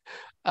offside line.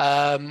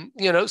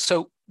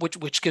 So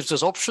which gives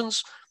us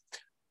options.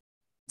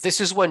 This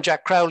is when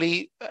Jack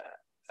Crowley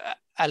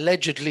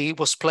allegedly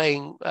was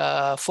playing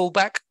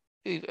fullback,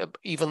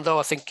 even though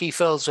I think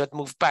Keith Earls had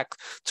moved back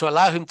to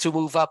allow him to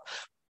move up.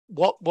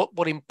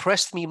 What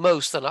impressed me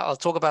most, and I'll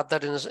talk about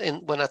that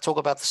when I talk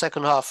about the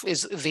second half,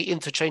 is the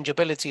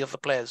interchangeability of the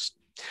players,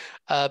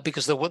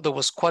 because there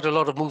was quite a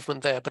lot of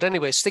movement there. But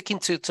anyway, sticking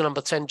to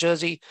number 10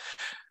 jersey,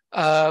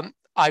 I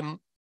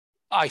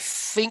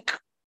think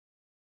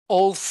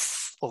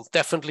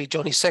definitely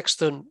Johnny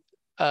Sexton,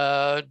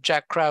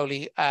 Jack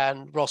Crowley,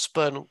 and Ross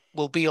Byrne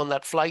will be on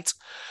that flight,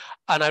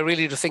 and I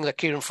really do think that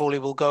Kieran Frawley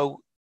will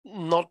go,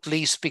 not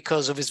least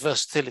because of his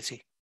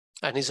versatility,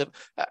 and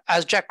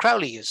as Jack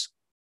Crowley is.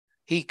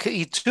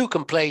 He too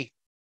can play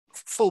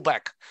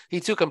fullback. He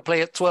too can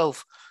play at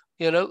 12,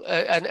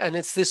 and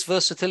it's this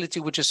versatility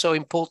which is so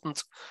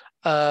important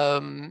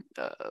for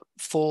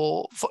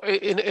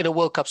in a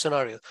World Cup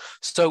scenario.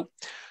 So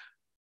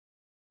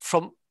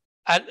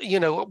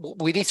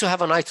we need to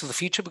have an eye to the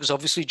future because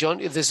obviously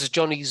this is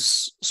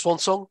Johnny's swan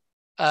song.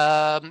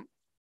 I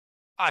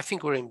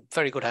think we're in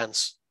very good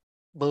hands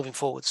moving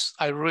forwards.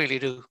 I really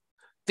do.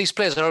 These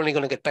players are only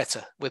going to get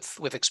better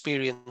with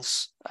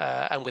experience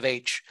and with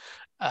age.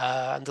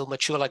 And they'll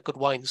mature like good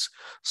wines.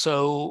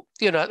 So,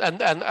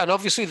 and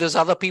obviously there's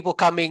other people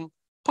coming,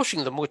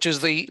 pushing them, which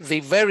is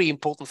the very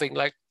important thing,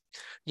 like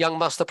young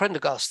Master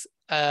Prendergast,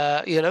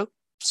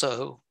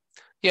 So,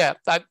 yeah,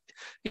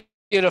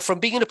 from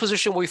being in a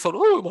position where we thought,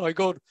 oh my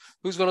God,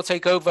 who's going to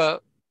take over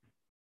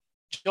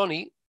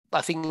Johnny?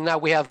 I think now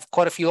we have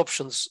quite a few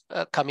options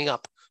coming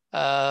up.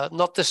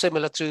 Not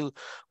dissimilar to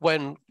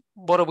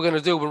what are we going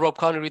to do when Rob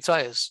Kearney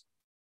retires?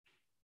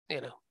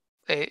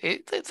 They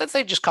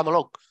just come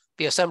along.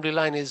 The assembly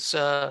line is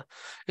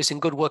in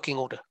good working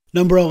order.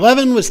 Number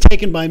 11 was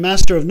taken by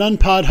Master of None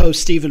pod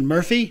host Stephen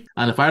Murphy.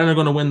 And if Ireland are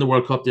going to win the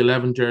World Cup, the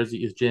 11 jersey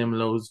is James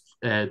Lowe's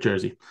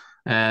jersey.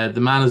 The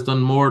man has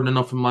done more than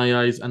enough in my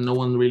eyes, and no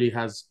one really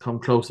has come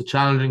close to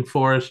challenging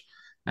for it.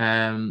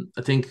 I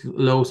think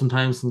Lowe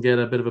sometimes can get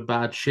a bit of a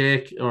bad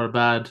shake or a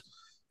bad...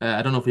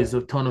 I don't know if he's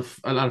a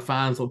lot of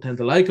fans don't tend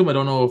to like him. I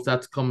don't know if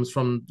that comes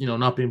from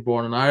not being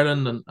born in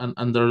Ireland,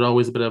 and there's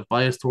always a bit of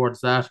bias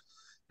towards that.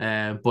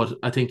 But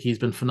I think he's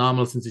been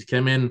phenomenal since he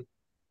came in.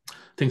 I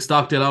think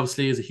Stockdale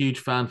obviously is a huge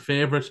fan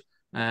favourite,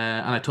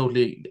 and I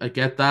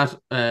get that.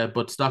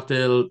 But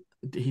Stockdale,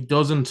 he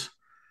doesn't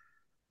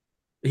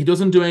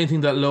do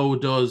anything that Lowe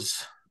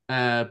does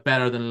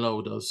better than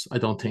Lowe does, I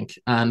don't think.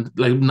 And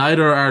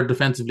neither are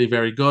defensively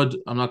very good.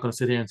 I'm not going to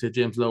sit here and say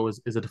James Lowe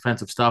is a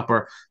defensive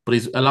stopper, but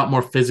he's a lot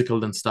more physical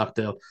than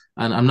Stockdale.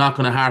 And I'm not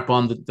going to harp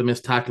on the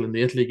missed tackle in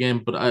the Italy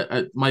game,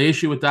 but my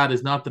issue with that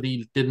is not that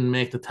he didn't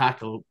make the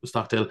tackle,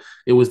 Stockdale.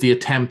 It was the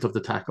attempt of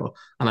the tackle.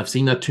 And I've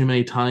seen that too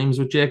many times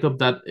with Jacob,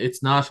 that it's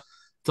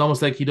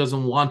almost like he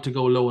doesn't want to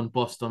go low and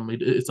bust him.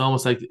 It's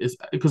almost like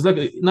because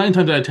 9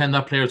 times out of 10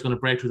 that player is going to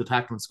break through the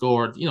tackle and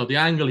score. The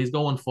angle, he's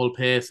going full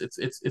pace.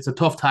 It's a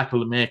tough tackle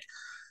to make.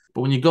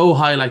 But when you go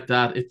high like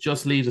that, it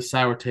just leaves a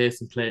sour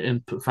taste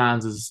in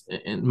fans'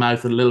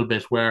 mouth a little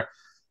bit. Where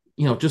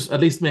just at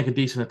least make a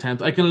decent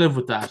attempt. I can live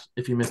with that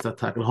if you miss that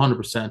tackle,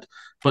 100%.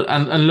 But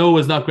and Lowe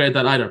is not great at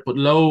that either. But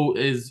Lowe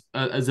is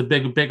a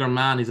bigger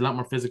man. He's a lot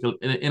more physical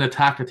in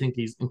attack. I think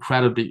he's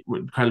incredibly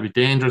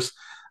dangerous.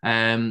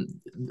 A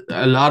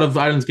lot of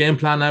Ireland's game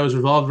plan now is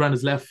revolved around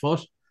his left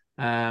foot.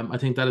 I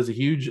think that is a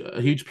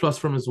huge plus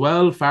for him as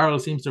well. Farrell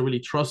seems to really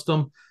trust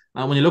him.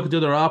 And when you look at the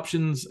other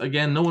options,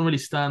 again, no one really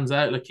stands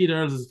out. Like Keith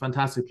Earls is a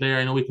fantastic player.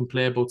 I know we can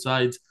play both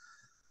sides.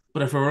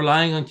 But if we're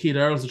relying on Keith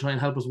Earls to try and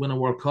help us win a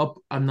World Cup,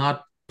 I'm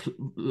not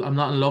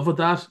in love with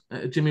that.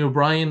 Jimmy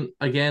O'Brien,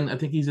 again, I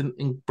think he's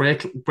in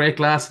break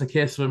glass in a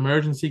case of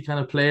emergency kind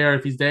of player.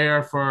 If he's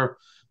there for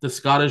the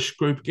Scottish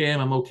group game,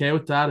 I'm okay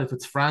with that. If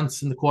it's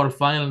France in the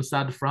quarterfinal in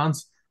Stade de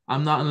France,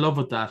 I'm not in love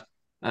with that.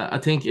 I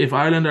think if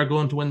Ireland are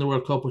going to win the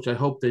World Cup, which I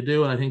hope they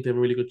do, and I think they have a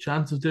really good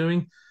chance of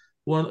doing,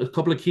 a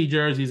couple of key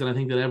jerseys, and I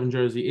think the 11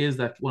 jersey is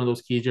that one of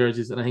those key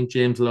jerseys, and I think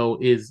James Lowe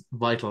is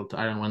vital to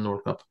Ireland win the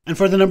World Cup. And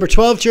for the number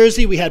 12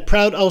 jersey, we had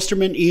proud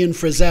Ulsterman Ian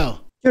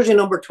Frizzell. Jersey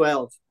number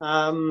 12.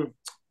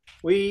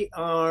 We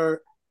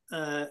are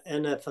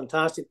in a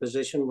fantastic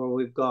position where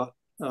we've got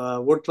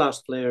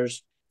world-class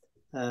players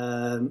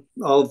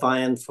all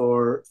vying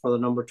for the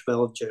number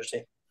 12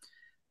 jersey.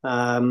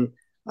 And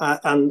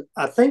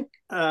I think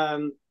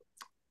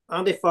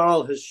Andy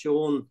Farrell has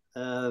shown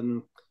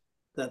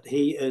that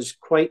he is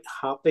quite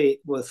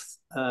happy with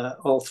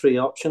all three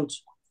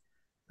options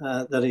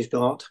that he's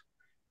got.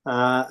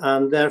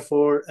 And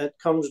therefore, it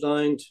comes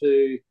down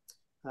to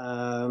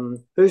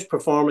who's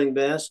performing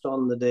best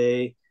on the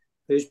day,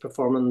 who's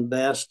performing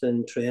best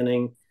in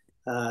training,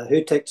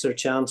 who takes their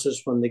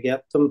chances when they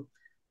get them.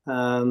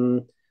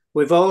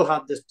 We've all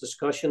had this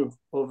discussion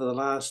over the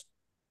last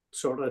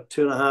sort of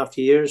 2.5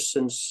 years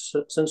since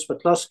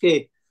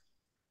McCluskey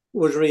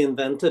was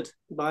reinvented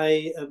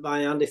by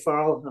Andy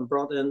Farrell and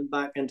brought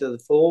back into the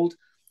fold.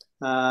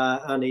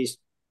 And he's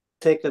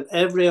taken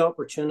every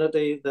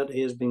opportunity that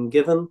he has been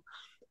given.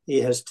 He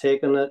has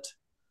taken it.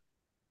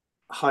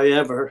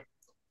 However,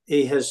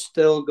 he has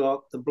still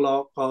got the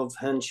block of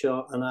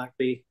Henshaw and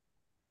Ackley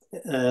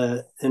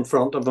in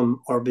front of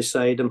him or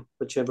beside him,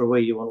 whichever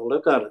way you want to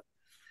look at it.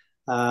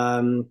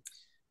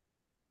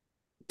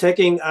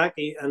 Taking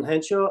Ackley and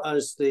Henshaw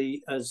as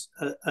the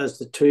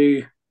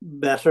two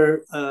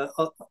better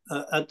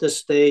at this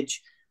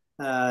stage,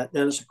 then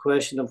it's a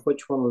question of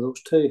which one of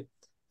those two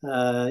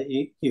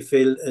you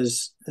feel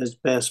is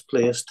best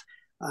placed.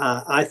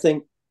 I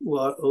think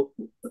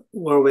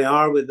where we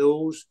are with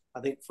those, I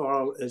think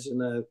Farrell is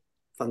in a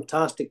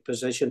fantastic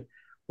position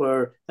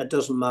where it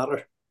doesn't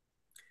matter.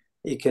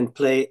 He can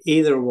play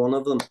either one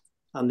of them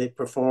and they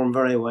perform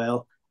very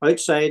well.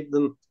 Outside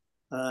them,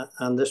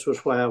 and this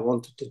was why I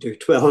wanted to do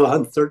 12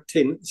 and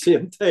 13 at the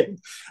same time,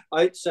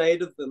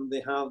 outside of them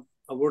they have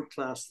a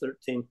world-class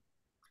 13.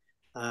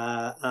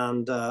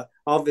 And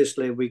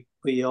obviously we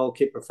all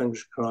keep our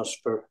fingers crossed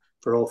for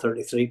all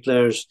 33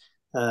 players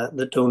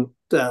that don't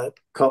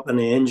cop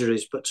any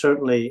injuries, but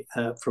certainly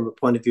from a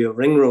point of view of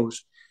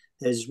Ringrose,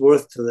 his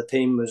worth to the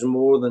team is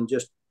more than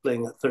just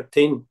playing at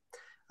 13.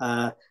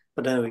 But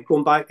anyway,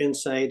 going back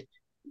inside,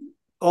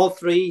 all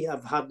three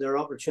have had their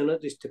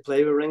opportunities to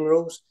play with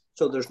Ringrose,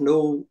 so there's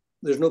no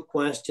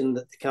question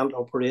that they can't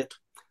operate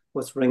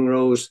with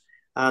Ringrose,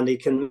 and he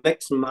can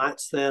mix and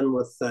match then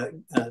with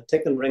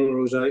taking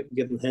Ringrose out and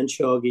giving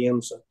Henshaw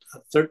games at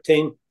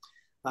 13.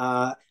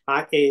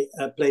 Aki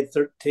played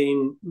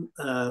 13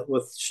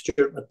 with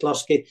Stuart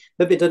McCluskey.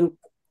 Maybe didn't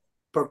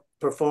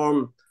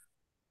perform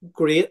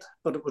great,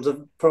 but it was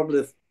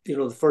probably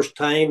the first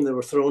time they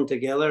were thrown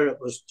together. It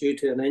was due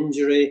to an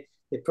injury.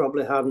 They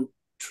probably hadn't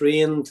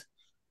trained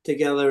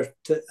together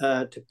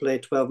to play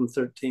 12 and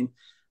 13.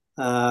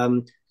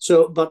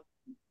 But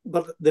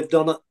they've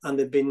done it and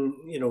they've been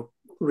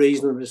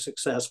reasonably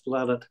successful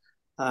at it.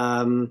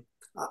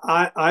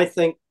 I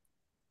think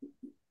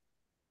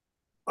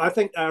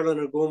Ireland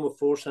are going with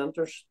four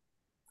centres.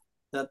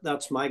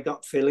 That's my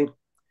gut feeling.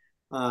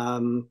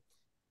 And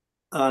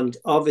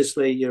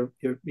obviously your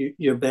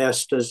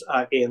best is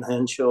Aki and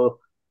Henshaw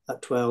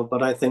at 12,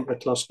 but I think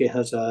McCluskey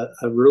has a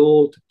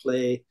role to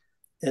play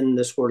in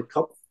this World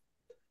Cup.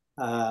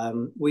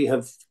 We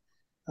have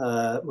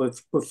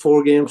with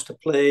 4 games to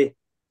play,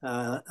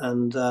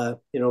 and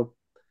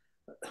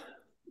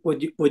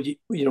would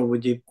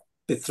you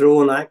be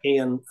throwing Aki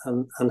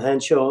and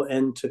Henshaw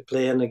into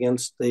playing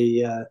against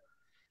the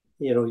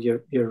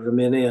your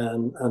Romania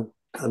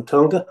and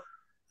Tonga?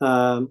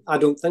 I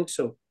don't think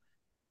so.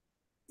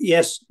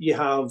 Yes, you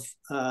have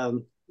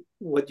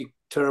what you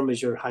term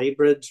as your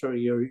hybrids or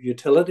your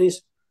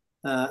utilities,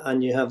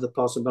 and you have the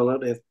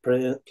possibility of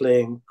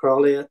playing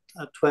Crawley at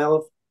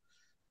 12.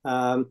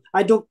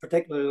 I don't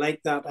particularly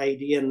like that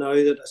idea now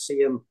that I see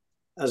him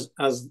as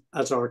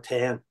our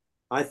 10.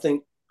 I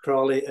think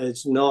Crawley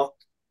is not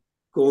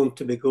going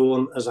to be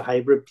going as a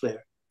hybrid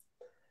player.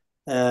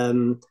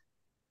 Ciarán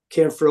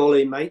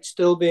Frawley might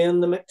still be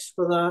in the mix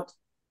for that,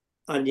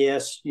 and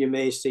yes, you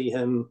may see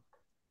him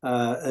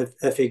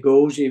if he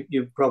goes.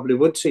 You probably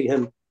would see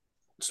him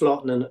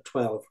slotting in at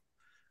 12.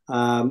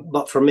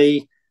 But for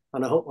me,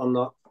 and I hope I'm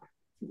not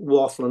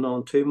waffling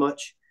on too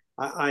much,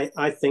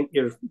 I think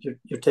you're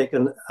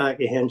taking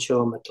Aki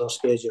Henshaw and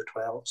McCluskey as your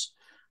 12s.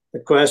 The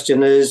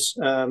question is,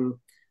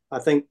 I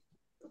think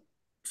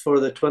for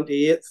the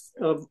 28th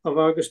of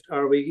August,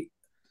 are we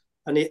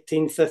an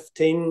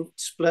 18-15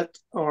 split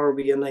or are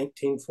we a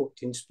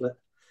 19-14 split?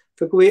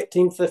 If we go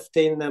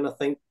 18-15, then I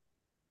think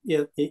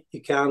you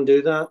can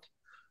do that.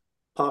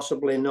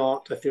 Possibly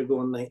not if you're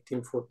going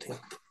 19-14.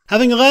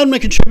 Having allowed my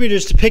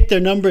contributors to pick their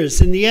numbers,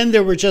 in the end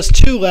there were just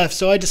 2 left,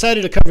 so I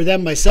decided to cover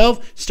them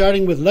myself,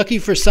 starting with lucky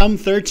for some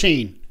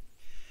 13.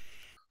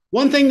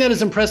 One thing that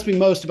has impressed me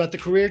most about the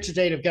career to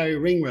date of Gary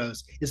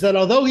Ringrose is that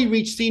although he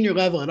reached senior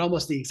level at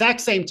almost the exact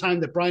same time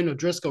that Brian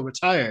O'Driscoll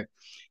retired,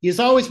 he has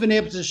always been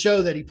able to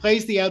show that he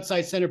plays the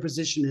outside center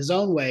position his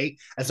own way,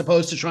 as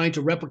opposed to trying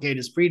to replicate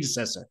his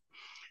predecessor.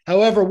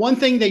 However, one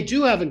thing they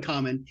do have in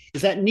common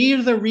is that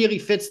neither really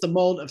fits the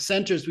mold of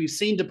centers we've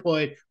seen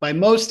deployed by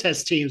most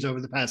Test teams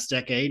over the past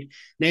decade,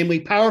 namely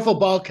powerful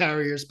ball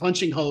carriers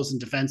punching holes in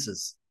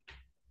defenses.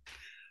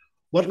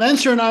 What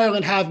Leinster and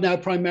Ireland have now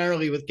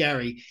primarily with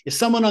Gary is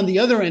someone on the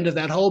other end of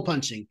that hole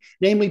punching,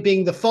 namely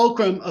being the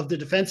fulcrum of the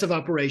defensive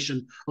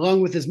operation,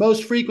 along with his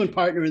most frequent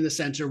partner in the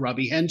center,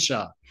 Robbie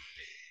Henshaw.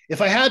 If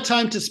I had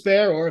time to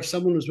spare, or if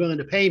someone was willing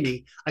to pay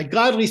me, I'd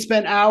gladly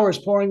spend hours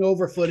poring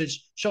over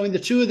footage showing the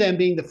two of them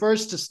being the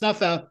first to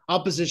snuff out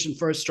opposition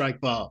first strike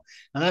ball.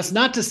 Now, that's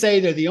not to say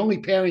they're the only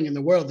pairing in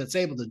the world that's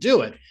able to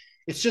do it.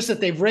 It's just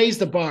that they've raised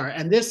the bar,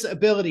 and this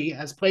ability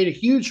has played a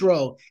huge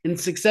role in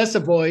success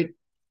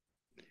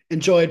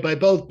enjoyed by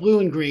both blue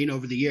and green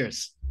over the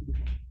years.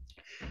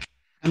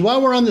 And while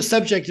we're on the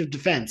subject of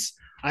defense,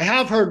 I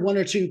have heard one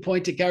or two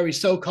point to Gary's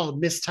so-called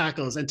missed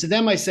tackles, and to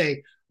them I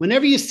say,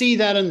 whenever you see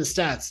that in the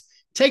stats,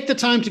 take the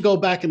time to go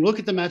back and look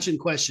at the match in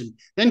question,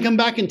 then come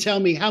back and tell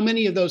me how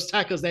many of those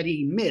tackles that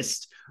he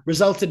missed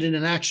resulted in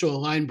an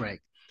actual line break.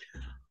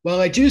 While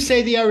I do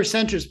say the Irish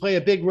centers play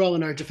a big role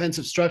in our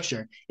defensive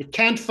structure, it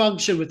can't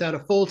function without a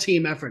full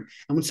team effort.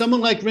 And when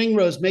someone like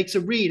Ringrose makes a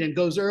read and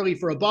goes early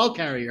for a ball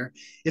carrier,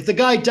 if the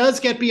guy does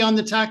get beyond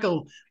the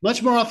tackle,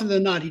 much more often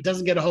than not, he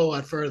doesn't get a whole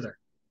lot further.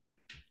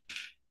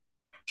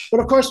 But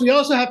of course, we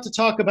also have to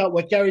talk about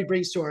what Gary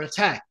brings to our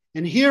attack.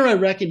 And here I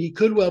reckon he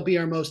could well be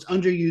our most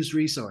underused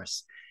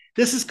resource.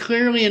 This is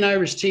clearly an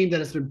Irish team that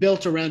has been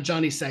built around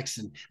Johnny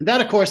Sexton. And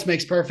that, of course,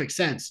 makes perfect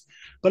sense.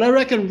 But I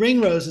reckon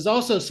Ringrose is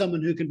also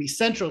someone who can be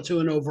central to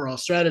an overall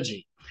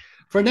strategy.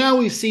 For now,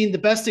 we've seen the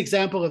best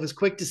example of his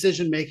quick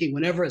decision-making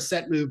whenever a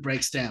set move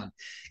breaks down.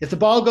 If the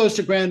ball goes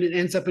to ground and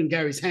ends up in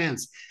Gary's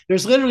hands,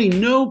 there's literally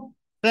no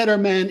better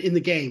man in the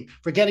game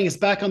for getting us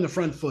back on the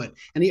front foot,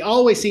 and he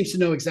always seems to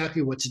know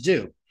exactly what to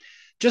do.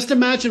 Just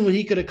imagine what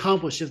he could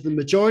accomplish if the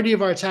majority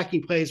of our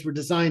attacking plays were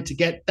designed to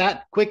get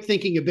that quick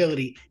thinking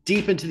ability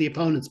deep into the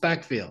opponent's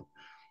backfield.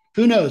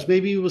 Who knows,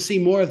 maybe we will see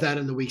more of that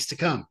in the weeks to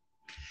come.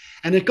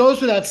 And it goes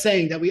without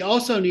saying that we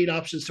also need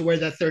options to wear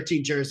that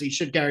 13 jersey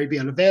should Gary be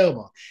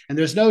unavailable. And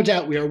there's no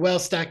doubt we are well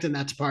stacked in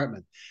that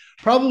department.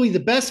 Probably the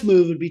best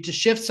move would be to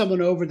shift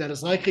someone over that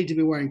is likely to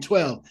be wearing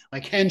 12,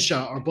 like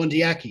Henshaw or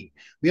Bundyaki.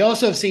 We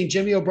also have seen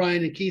Jimmy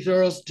O'Brien and Keith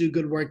Earls do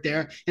good work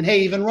there. And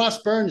hey, even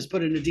Ross Byrne has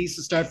put in a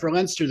decent start for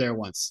Leinster there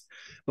once.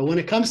 But when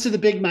it comes to the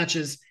big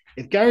matches,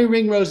 if Gary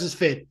Ringrose is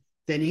fit,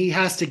 then he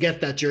has to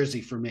get that jersey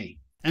for me.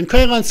 And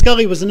Caolan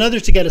Scully was another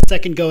to get a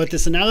second go at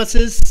this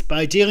analysis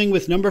by dealing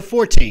with number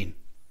 14.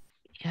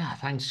 Yeah,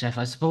 thanks, Jeff.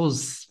 I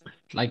suppose,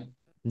 like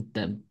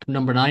the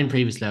number 9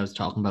 previously, I was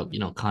talking about,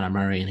 Conor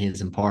Murray and his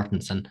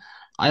importance, and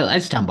I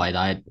stand by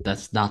that.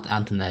 That's not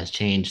anything that has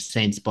changed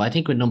since. But I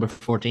think with number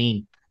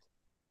 14,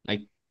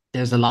 like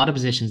there's a lot of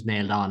positions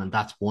nailed on, and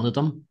that's one of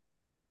them.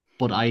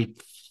 But I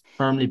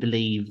firmly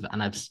believe,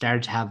 and I've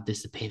started to have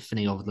this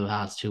epiphany over the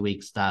last 2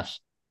 weeks, that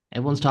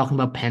everyone's talking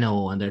about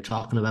Penno and they're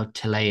talking about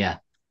Talea.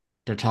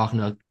 They're talking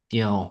about,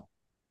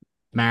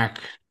 Mark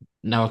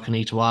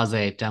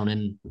Nawaqanitawaze down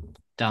in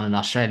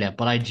Australia.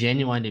 But I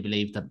genuinely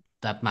believe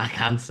that Mac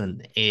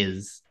Hansen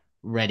is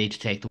ready to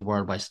take the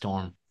world by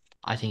storm.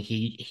 I think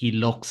he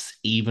looks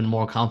even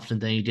more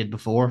confident than he did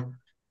before.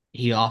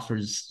 He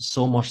offers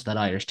so much to that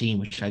Irish team,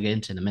 which I'll get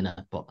into in a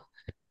minute, but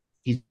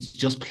he's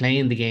just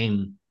playing the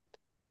game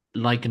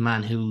like a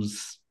man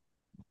who's,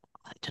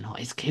 I don't know,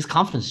 his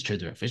confidence is through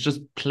the roof. It's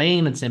just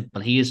plain and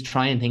simple. He is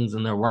trying things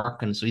and they're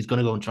working, so he's going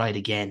to go and try it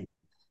again.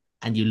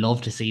 And you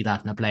love to see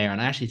that in a player.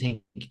 And I actually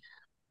think,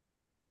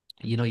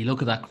 you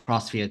look at that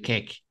crossfield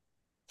kick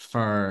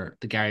for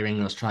the Gary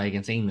Ringrose try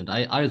against England.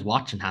 I was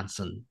watching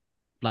Hansen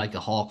like a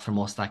hawk for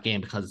most of that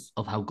game because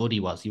of how good he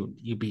was.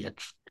 You'd be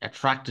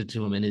attracted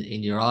to him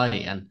in your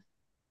eye and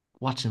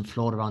watch him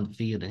float around the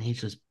field, and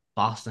he's just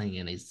bossing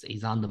and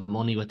he's on the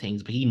money with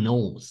things, but he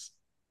knows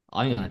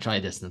I'm going to try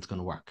this and it's going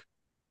to work.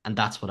 And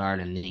that's what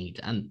Ireland need.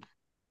 And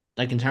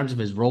like in terms of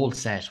his role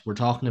set, we're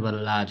talking about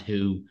a lad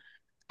who,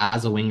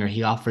 as a winger,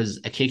 he offers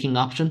a kicking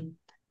option.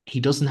 He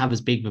doesn't have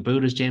as big of a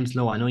boot as James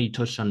Lowe. I know you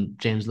touched on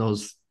James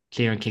Lowe's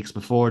clearing kicks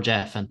before,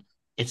 Jeff, and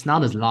it's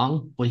not as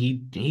long, but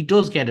he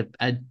does get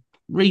a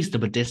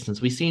reasonable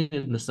distance. We've seen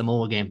it in the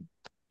Samoa game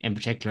in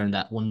particular, in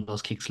that one of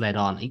those kicks led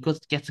on. He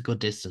gets a good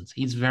distance.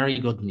 He's very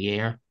good in the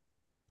air.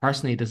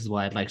 Personally, this is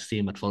why I'd like to see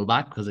him at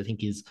fullback, because I think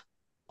he's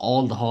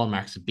all the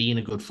hallmarks of being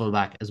a good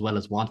fullback as well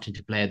as wanting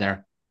to play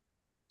there,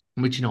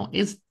 which, you know,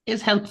 is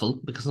helpful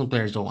because some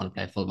players don't want to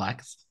play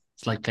fullbacks.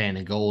 It's like playing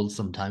a goal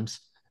sometimes.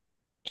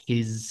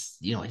 His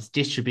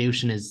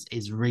distribution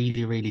is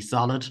really, really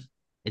solid.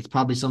 It's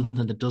probably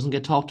something that doesn't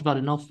get talked about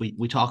enough.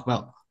 We talk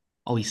about,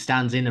 oh, he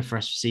stands in a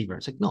first receiver.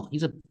 It's like, no,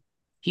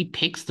 he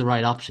picks the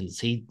right options.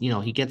 He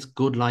gets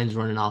good lines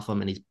running off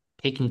him, and he's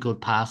picking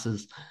good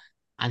passes,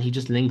 and he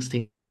just links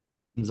things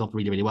up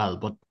really, really well.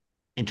 But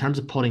in terms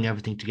of putting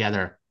everything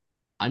together,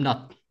 I'm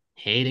not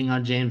hating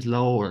on James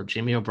Lowe or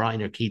Jimmy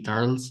O'Brien or Keith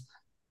Earls,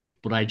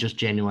 but I just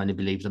genuinely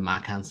believe that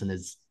Mack Hansen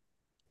is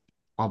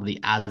probably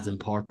as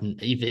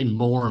important, even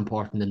more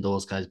important than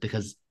those guys,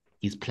 because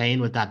he's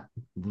playing with that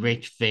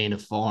rich vein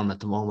of form at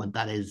the moment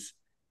that is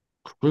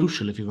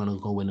crucial if you're going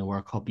to go win a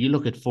World Cup. You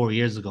look at 4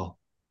 years ago,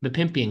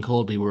 Mapimpi and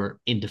Colby were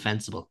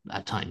indefensible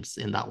at times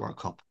in that World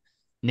Cup.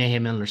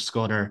 Nahe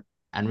Milner-Skudder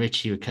and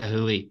Richie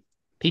Kahui,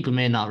 people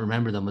may not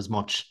remember them as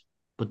much,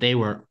 but they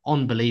were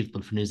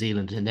unbelievable for New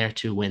Zealand in their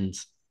 2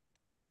 wins.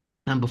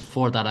 And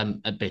before that, I'm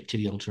a bit too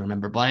young to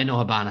remember, but I know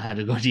Habana had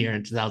a good year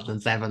in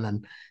 2007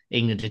 and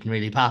England didn't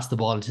really pass the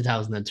ball in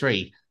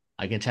 2003.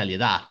 I can tell you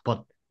that.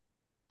 But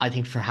I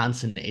think for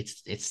Hansen,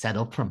 it's set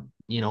up for him.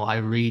 You know, I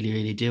really,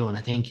 really do. And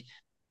I think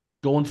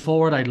going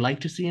forward, I'd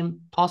like to see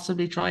him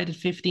possibly try it at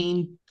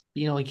 15,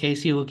 you know, in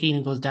case Hugo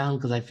Keenan goes down,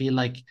 because I feel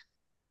like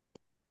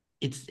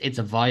it's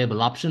a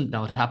viable option.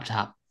 Now, it have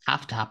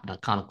to happen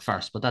at Connacht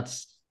first, but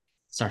that's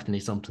certainly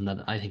something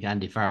that I think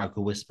Andy Farrell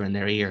could whisper in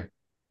their ear.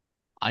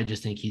 I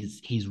just think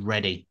he's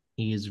ready.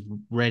 He is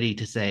ready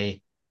to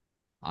say,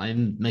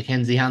 I'm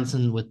Mackenzie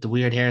Hansen with the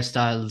weird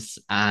hairstyles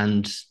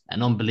and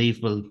an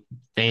unbelievable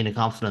vein of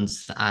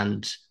confidence.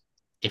 And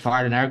if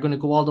Ireland are going to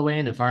go all the way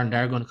in, if Ireland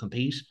are going to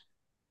compete,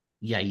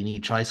 yeah, you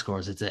need try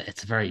scores. It's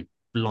a very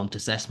blunt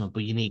assessment,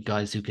 but you need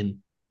guys who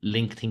can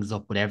link things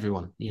up with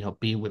everyone. You know,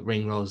 be it with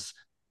Ringrose,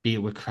 be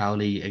it with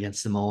Crowley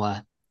against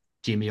Samoa,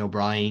 Jimmy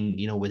O'Brien,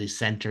 you know, with his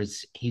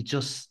centres. He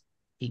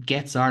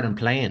gets Ireland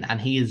playing,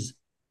 and he is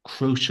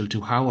crucial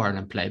to how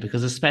Ireland play,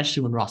 because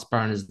especially when Ross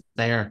Byrne is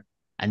there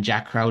and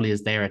Jack Crowley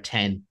is there at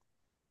 10,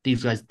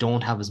 these guys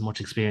don't have as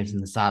much experience in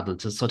the saddle.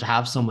 So to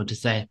have someone to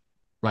say,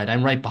 right,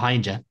 I'm right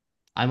behind you,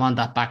 I'm on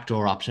that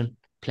backdoor option,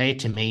 play it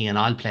to me and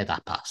I'll play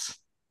that pass.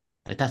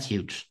 Like, that's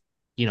huge.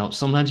 You know,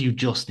 sometimes you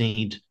just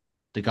need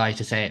the guy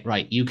to say,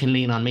 right, you can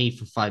lean on me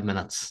for 5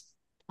 minutes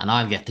and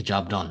I'll get the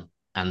job done.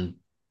 And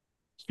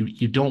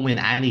you don't win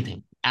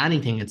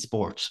anything in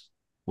sports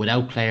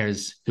without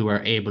players who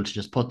are able to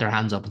just put their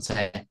hands up and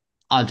say,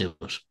 I'll do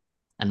it.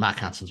 And Mack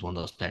Hansen's one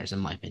of those players, in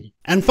my opinion.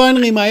 And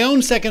finally, my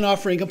own second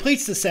offering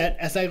completes the set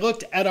as I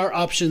looked at our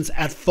options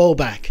at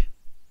fullback.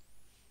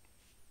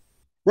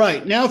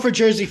 Right, now for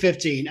jersey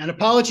 15. And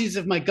apologies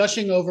if my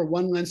gushing over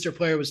one Leinster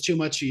player was too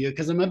much for you,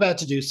 because I'm about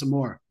to do some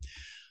more.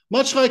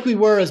 Much like we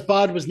were as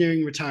Bod was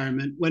nearing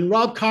retirement, when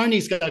Rob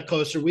Kearney's got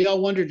closer, we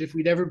all wondered if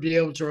we'd ever be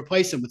able to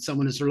replace him with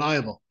someone as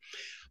reliable.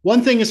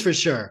 One thing is for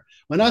sure,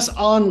 when us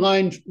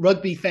online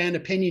rugby fan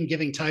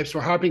opinion-giving types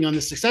were harping on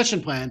the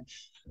succession plan,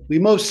 we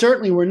most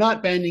certainly were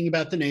not bandying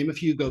about the name of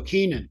Hugo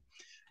Keenan.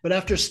 But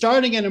after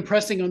starting and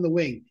impressing on the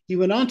wing, he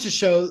went on to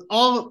show us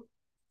all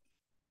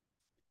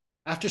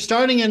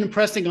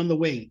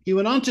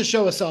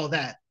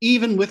that,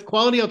 even with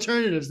quality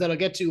alternatives that I'll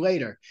get to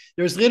later,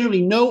 there's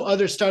literally no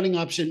other starting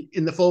option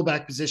in the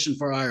fullback position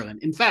for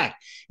Ireland. In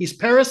fact, he's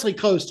perilously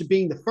close to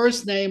being the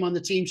first name on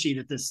the team sheet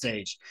at this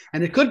stage.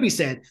 And it could be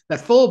said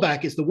that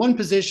fullback is the one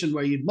position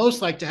where you'd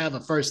most like to have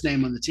a first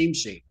name on the team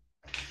sheet.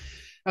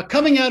 Now,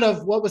 coming out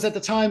of what was at the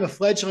time a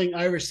fledgling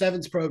Irish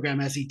Sevens program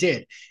as he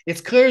did,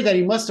 it's clear that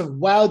he must have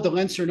wowed the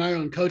Leinster and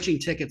Ireland coaching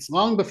tickets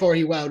long before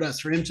he wowed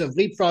us for him to have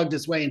leapfrogged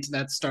his way into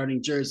that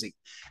starting jersey.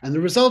 And the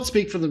results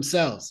speak for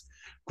themselves.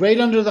 Great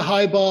under the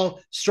high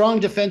ball, strong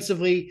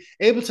defensively,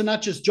 able to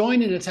not just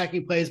join in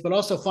attacking plays, but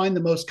also find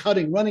the most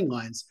cutting running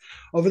lines.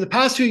 Over the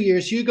past few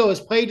years, Hugo has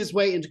played his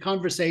way into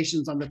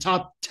conversations on the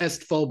top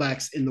test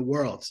fullbacks in the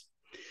world.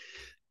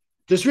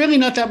 There's really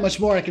not that much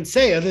more I can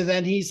say other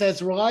than he's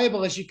as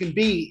reliable as you can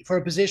be for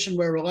a position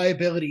where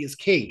reliability is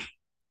key.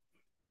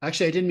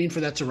 Actually, I didn't mean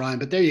for that to rhyme,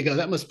 but there you go.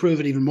 That must prove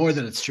it even more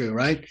that it's true,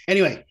 right?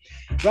 Anyway,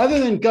 rather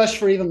than gush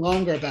for even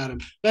longer about him,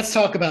 let's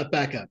talk about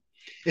backup.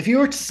 If you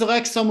were to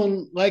select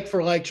someone like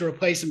for like to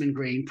replace him in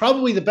green,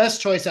 probably the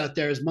best choice out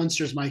there is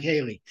Munster's Mike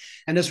Haley.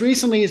 And as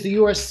recently as the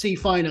URC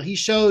final, he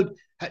showed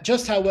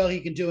just how well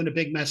he can do in a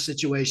big match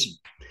situation.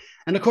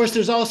 And of course,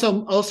 there's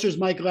also Ulster's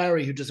Mike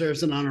Lowry, who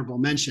deserves an honorable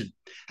mention.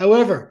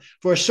 However,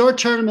 for a short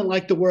tournament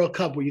like the World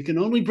Cup, where you can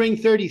only bring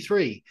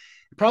 33,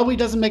 it probably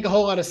doesn't make a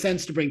whole lot of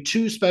sense to bring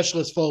 2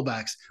 specialist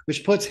fullbacks,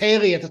 which puts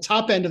Haley at the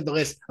top end of the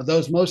list of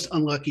those most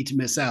unlucky to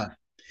miss out.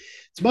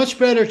 It's much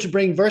better to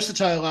bring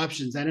versatile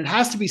options, and it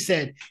has to be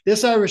said,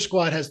 this Irish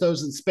squad has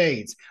those in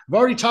spades. I've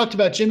already talked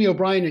about Jimmy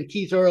O'Brien and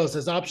Keith Earls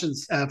as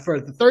options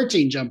for the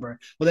 13 jumper.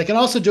 Well, they can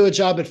also do a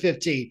job at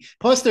 15.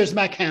 Plus, there's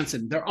Mack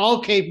Hansen. They're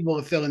all capable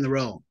of filling the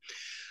role.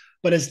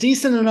 But as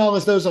decent and all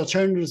as those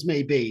alternatives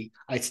may be,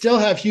 I still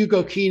have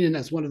Hugo Keenan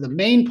as one of the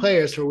main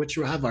players for which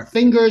we'll have our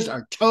fingers,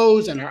 our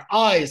toes, and our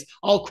eyes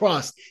all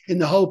crossed in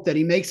the hope that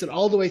he makes it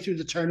all the way through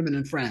the tournament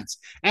in France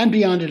and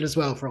beyond it as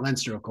well for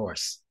Leinster, of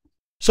course.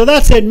 So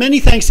that's it. Many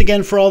thanks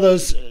again for all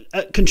those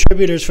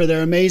contributors for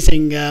their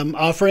amazing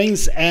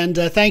offerings. And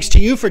thanks to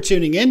you for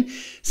tuning in.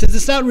 Since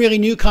it's not really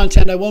new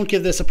content, I won't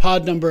give this a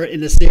pod number in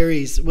the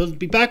series. We'll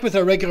be back with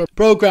our regular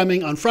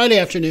programming on Friday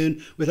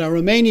afternoon with our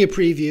Romania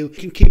preview. You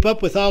can keep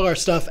up with all our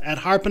stuff at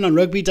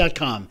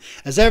harpinonrugby.com.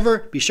 As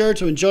ever, be sure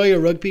to enjoy your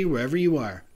rugby wherever you are.